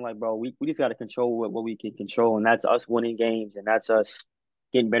locker room like, bro, we just got to control what we can control, and that's us winning games, and that's us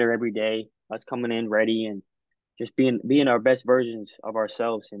getting better every day, us coming in ready, and just being our best versions of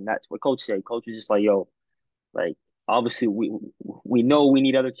ourselves. And that's what coach said. Coach was just like, yo, like obviously we know we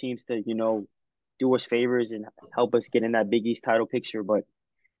need other teams to do us favors and help us get in that Big East title picture, but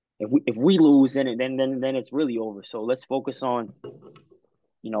if we lose, then it's really over. So let's focus on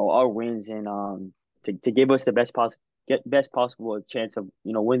our wins, and to give us the best possible chance of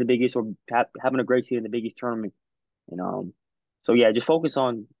winning the Big East, or having a great season in the Big East tournament. And so yeah, just focus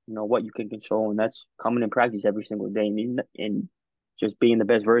on what you can control, and that's coming in practice every single day, and just being the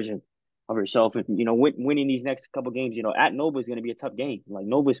best version of yourself, and winning these next couple games. At Nova is going to be a tough game. Like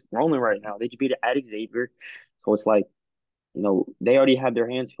Nova's rolling right now. They just beat at Xavier, so it's like they already have their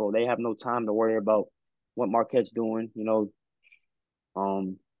hands full. They have no time to worry about what Marquette's doing.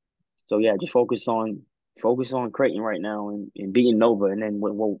 Um. So yeah, just focus on Creighton right now, and beating Nova, and then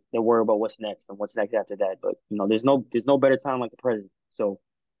they'll worry about what's next and what's next after that. But there's no better time like the present. So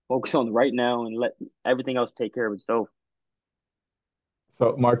focus on right now and let everything else take care of itself.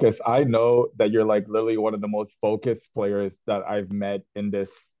 So Marcus, I know that you're like literally one of the most focused players that I've met in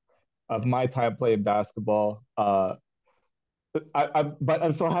this of my time playing basketball. But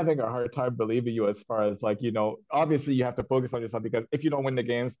I'm still having a hard time believing you as far as like, obviously you have to focus on yourself because if you don't win the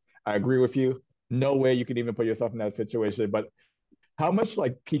games, I agree with you. No way you can even put yourself in that situation. But how much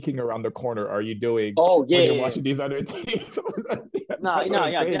like peeking around the corner are you doing Oh yeah, when you're yeah, yeah. watching these other teams? No, That's what no,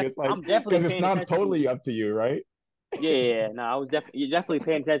 I'm yeah, saying. It's like I'm definitely because it's paying not attention to it. totally up to you, right? Yeah, yeah, yeah. No, I was definitely you're definitely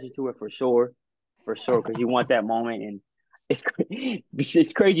paying attention to it for sure, because you want that moment, and it's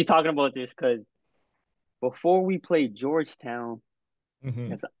crazy talking about this because before we played Georgetown,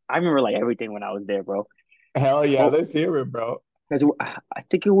 Hmm. 'cause I remember like everything when I was there, bro. Hell yeah, Well, let's hear it, bro. because I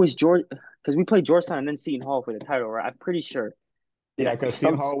think it was because we played Georgetown and then Seton Hall for the title, right? I'm pretty sure. Yeah, because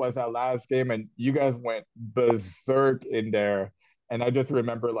Seton Some Hall was that last game, and you guys went berserk in there. And I just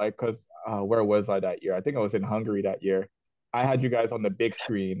remember, like, because where was I that year? I think I was in Hungary that year. I had you guys on the big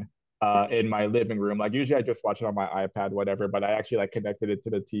screen in my living room. Like, usually I just watch it on my iPad, whatever, but I actually like connected it to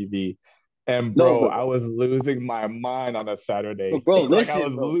the TV. And no, bro, I was losing my mind on a but Saturday. bro, Like, I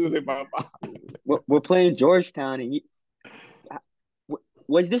listen, was bro. losing my mind. We're playing Georgetown, and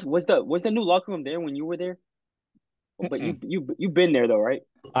was the new locker room there when you were there, But you've been there though, right?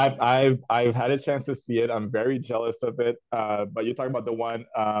 I've had a chance to see it. I'm very jealous of it. But you're talking about the one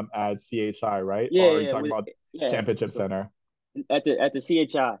at CHI, right? Yeah, Or are you yeah, talking about yeah. Championship So Center? at the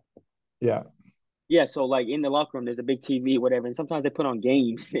CHI. Yeah. Yeah, so like in the locker room, there's a big TV, whatever, and sometimes they put on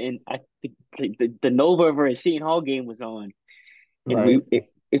games. And the Nova versus Seton Hall game was on, and Right.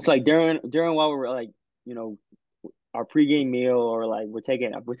 it's like during while we were like, you know, our pregame meal, or like we're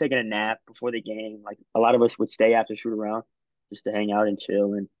taking a nap before the game. Like a lot of us would stay after shoot around just to hang out and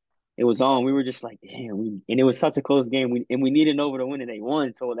chill, and it was on. We were just like, damn, and it was such a close game. We needed Nova to win, and they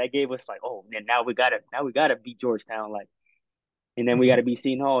won, so that gave us like, oh, man, now we gotta beat Georgetown, like. And then we got to Mhm. beat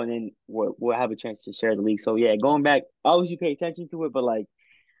Seton Hall, and then we'll have a chance to share the league. So yeah, going back, obviously pay attention to it, but like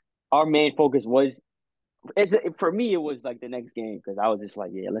our main focus was, for me, it was like the next game, because I was just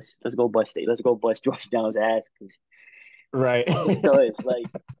like, yeah, let's go bust state, let's go bust Georgetown's ass, because Right. just cause like,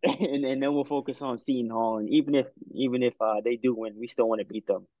 and then we'll focus on Seton Hall, and even if they do win, we still want to beat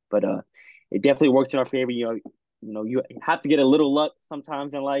them. But it definitely works in our favor. You have to get a little luck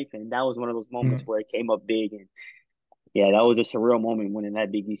sometimes in life, and that was one of those moments Mhm. where it came up big. And yeah, that was a surreal moment winning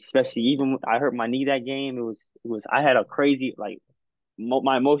that Big East, especially even when I hurt my knee that game. It was I had a crazy, like,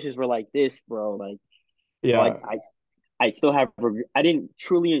 my emotions were like this, bro. Like, bro, Yeah. I still have I didn't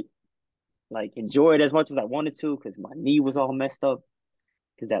truly like enjoy it as much as I wanted to, because my knee was all messed up.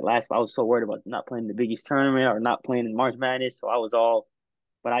 Because that last, I was so worried about not playing the Big East tournament or not playing in March Madness, so I was all.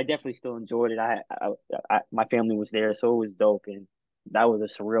 But I definitely still enjoyed it. My family was there, so it was dope, and that was a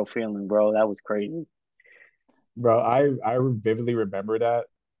surreal feeling, bro. That was crazy. Bro, I vividly remember that.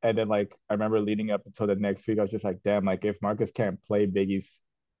 And then like I remember leading up until the next week, I was just like, damn, like if Marcus can't play Biggie's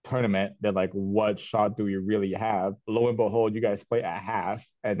tournament, then like what shot do we really have? Lo and behold, you guys play at half,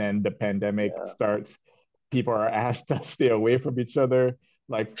 and then the pandemic Yeah, starts. People are asked to stay away from each other.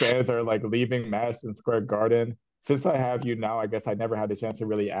 Like fans are like leaving Madison Square Garden. Since I have you now, I guess I never had a chance to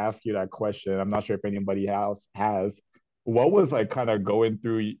really ask you that question. I'm not sure if anybody else has. What was like kind of going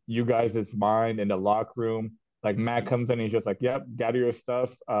through you guys' mind in the locker room? Like Matt comes in and he's just like, "Yep, gather your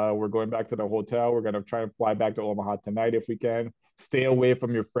stuff. We're going back to the hotel. We're gonna try and fly back to Omaha tonight if we can. Stay away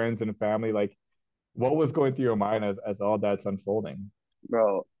from your friends and family." Like, what was going through your mind as all that's unfolding?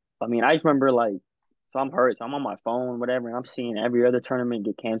 bro. I mean, I just remember, like, so I'm hurt, so I'm on my phone, whatever, and I'm seeing every other tournament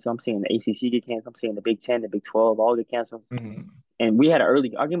get canceled. I'm seeing the ACC get canceled. I'm seeing the Big Ten, the Big 12, all get canceled. Mhm. And we had our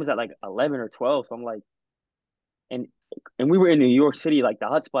game was at like 11 or 12, so I'm like, and we were in New York City, like the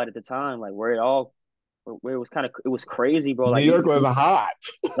hotspot at the time, like where it was it was crazy, bro. New Like York was hot.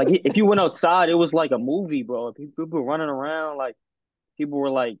 if you went outside, it was like a movie, bro. People were running around, like people were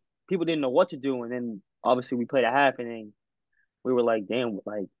like people didn't know what to do, and then obviously we played a half, and then we were like, damn,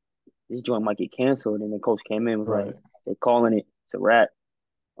 like this joint might get canceled. And then coach came in and was like, Right. they're calling it, it's a wrap.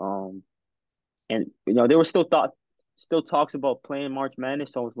 Um, and there were still talks about playing March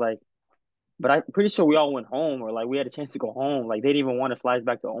Madness. So I was like, but I'm pretty sure we all went home, or like we had a chance to go home. Like they didn't even want to fly us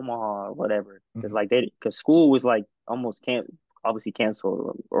back to Omaha or whatever, because Mhm. because school was like almost can't obviously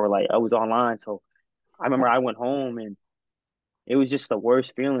canceled, or like I was online. So I remember I went home, and it was just the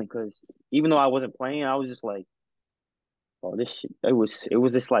worst feeling, because even though I wasn't playing, I was just like, oh, this shit. It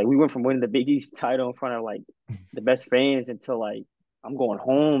was just like we went from winning the Big East title in front of like the best fans, until like I'm going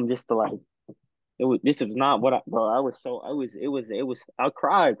home just to like this was not what bro. I was so I was it was I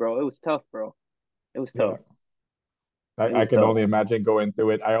cried, bro. It was tough, bro. It was tough. Yeah. It I was can tough. only imagine going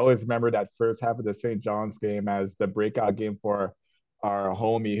through it. I always remember that first half of the St. John's game as the breakout game for our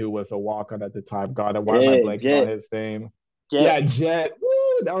homie who was a walk on at the time. God, why am I Yeah, blanking on Jet, his name? Jet. Yeah, Jet.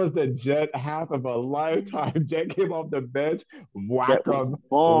 Woo, that was the Jet half of a lifetime. Jet came off the bench, Jet whack was him, whack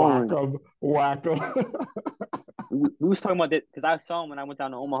balling. him, whack him. We was talking about that because I saw him when I went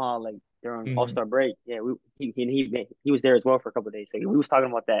down to Omaha, like during All Mhm. Star break. Yeah, he was there as well for a couple of days. So we was talking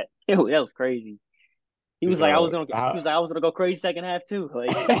about that. That was crazy. Yo, He was like I was gonna go crazy second half too.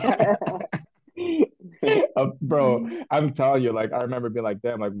 Like Bro, I'm telling you, like I remember being like,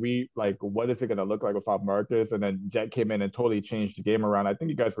 damn, like like what is it gonna look like without Marcus? And then Jet came in and totally changed the game around. I think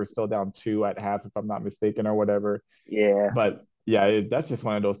you guys were still down two at half, if I'm not mistaken, or whatever. yeah, But yeah, that's just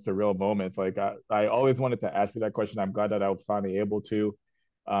one of those surreal moments. Like I always wanted to ask you that question. I'm glad that I was finally able to.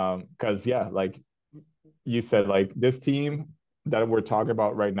 Because yeah, like you said, like this team that we're talking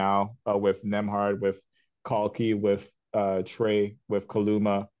about right now, with Nemhard, with Kalki, with Trey, with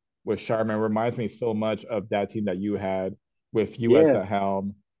Kaluma, with Sharman, reminds me so much of that team that you had with you at yeah. the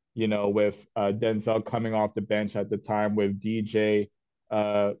helm. With Denzel coming off the bench at the time, with DJ,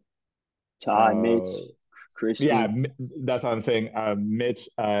 uh, Ty, uh, Mitch, yeah, Christian, that's what I'm saying. Mitch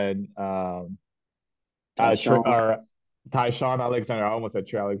and Tyshawn. or Tyshawn Alexander. I almost said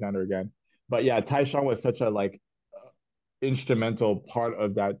Trey Alexander again, but yeah, Tyshawn was such a like. instrumental part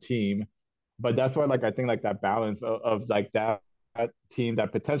of that team. But that's why, like, I think like that balance of like that team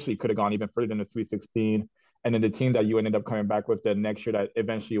that potentially could have gone even further than the Sweet 16, and then the team that you ended up coming back with the next year that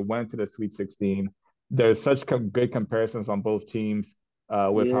eventually went to the Sweet 16. There's such good comparisons on both teams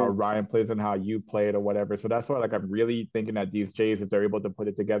with how Yeah, Ryan plays and how you played or whatever. So that's why like I'm really thinking that these Jays, if they're able to put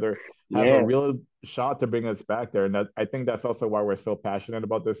it together, have a yeah, real shot to bring us back there. And that, I think that's also why we're so passionate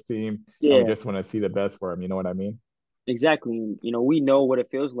about this team, and we yeah, just want to see the best for them. You know what I mean? exactly. You know, we know what it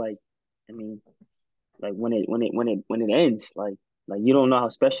feels like. I mean, like when it ends, like you don't know how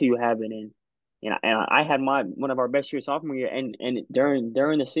special you have it. And I had my one of our best years sophomore year, and during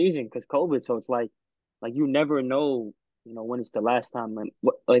the season because COVID, so it's like you never know, you know, when it's the last time. And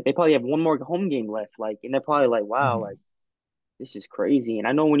what, like they probably have one more home game left, like, and they're probably like, wow, Mhm. like this is crazy. And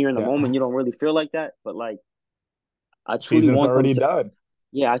I know when you're in the Yeah, moment, you don't really feel like that, but like I truly season's want them already to, done.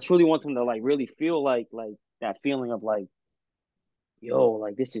 yeah, I truly want them to like really feel like that feeling of like, yo,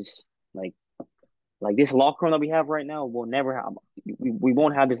 like this is like. Like this locker room that we have right now, we'll never have. We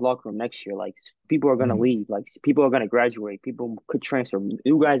won't have this locker room next year. Like people are gonna Mhm. leave. Like people are gonna graduate. People could transfer.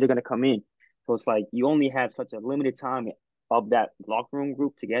 New guys are gonna come in. So it's like you only have such a limited time of that locker room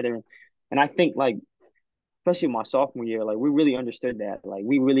group together. And I think like especially my sophomore year, like we really understood that. Like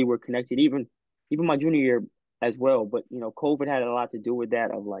we really were connected. Even my junior year as well. But you know, COVID had a lot to do with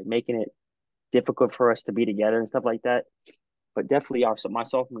that of like making it difficult for us to be together and stuff like that. But definitely our my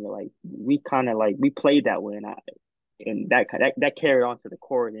sophomore year, like we kind of like we played that way, and that carried on to the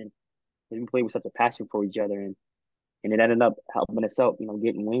court, and we played with such a passion for each other, and it ended up helping us out, you know,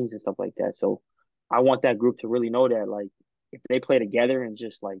 getting wins and stuff like that. So I want that group to really know that, like, if they play together and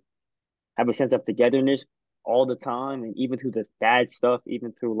just like have a sense of togetherness all the time, and even through the bad stuff,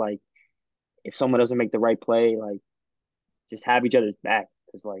 even through like if someone doesn't make the right play, like just have each other's back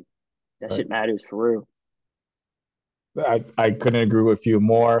because like that Right. shit matters for real. I couldn't agree with you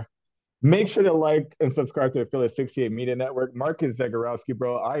more. Make sure to like and subscribe to the Philly 68 Media Network. Marcus Zagorowski,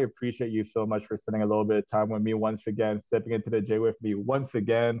 bro, I appreciate you so much for spending a little bit of time with me once again, stepping into the J with me once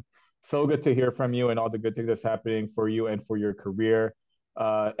again. So good to hear from you and all the good things that's happening for you and for your career.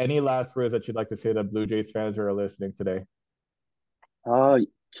 Any last words that you'd like to say to Blue Jays fans who are listening today? Uh,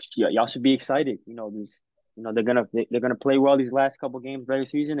 yeah, y'all should be excited. You know these. You know they're gonna play well these last couple games regular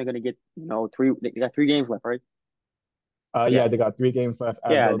season. They're gonna get three. They got 3 games left, right? Yeah, Yeah, they got 3 games left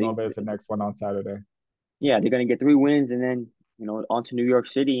at yeah, Villanova is the next one on Saturday. yeah. They're gonna get 3 wins and then on to New York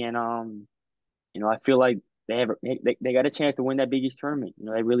City and I feel like they got a chance to win that Big East tournament. You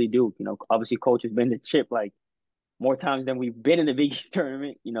know they really do. You know obviously coach has been the chip like more times than we've been in the Big East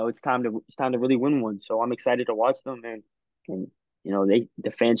tournament. You know it's time to really win one. So I'm excited to watch them and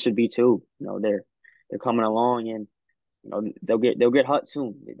the fans should be too. You know they're coming along and they'll get hot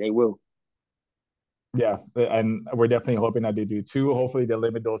soon. They will. Yeah, and we're definitely hoping that they do too. Hopefully, they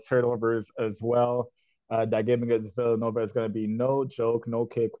limit those turnovers as well. That game against Villanova is going to be no joke, no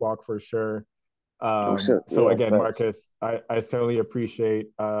cakewalk for sure. No, sir. So Yeah, again, facts. Marcus, I certainly appreciate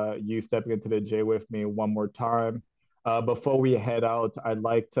you stepping into the J with me one more time. Before we head out, I'd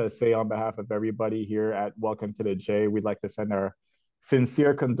like to say on behalf of everybody here at Welcome to the J, we'd like to send our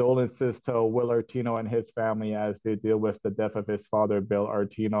sincere condolences to Will Artino and his family as they deal with the death of his father, Bill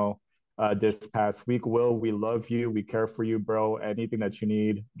Artino, this past week. Will, we love you. We care for you, bro. Anything that you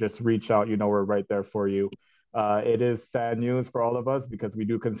need, just reach out. You know, we're right there for you. It is sad news for all of us because we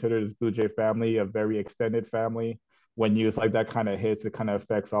do consider this Blue Jay family a very extended family. When news like that kind of hits, it kind of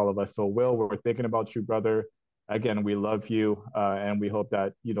affects all of us. So, Will, we're thinking about you, brother. Again, we love you, and we hope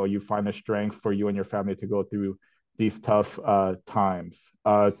that you find the strength for you and your family to go through these tough times.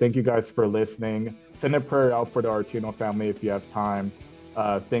 Thank you guys for listening. Send a prayer out for the Artino family if you have time.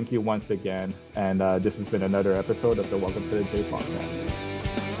 Thank you once again, and this has been another episode of the Welcome to the J podcast.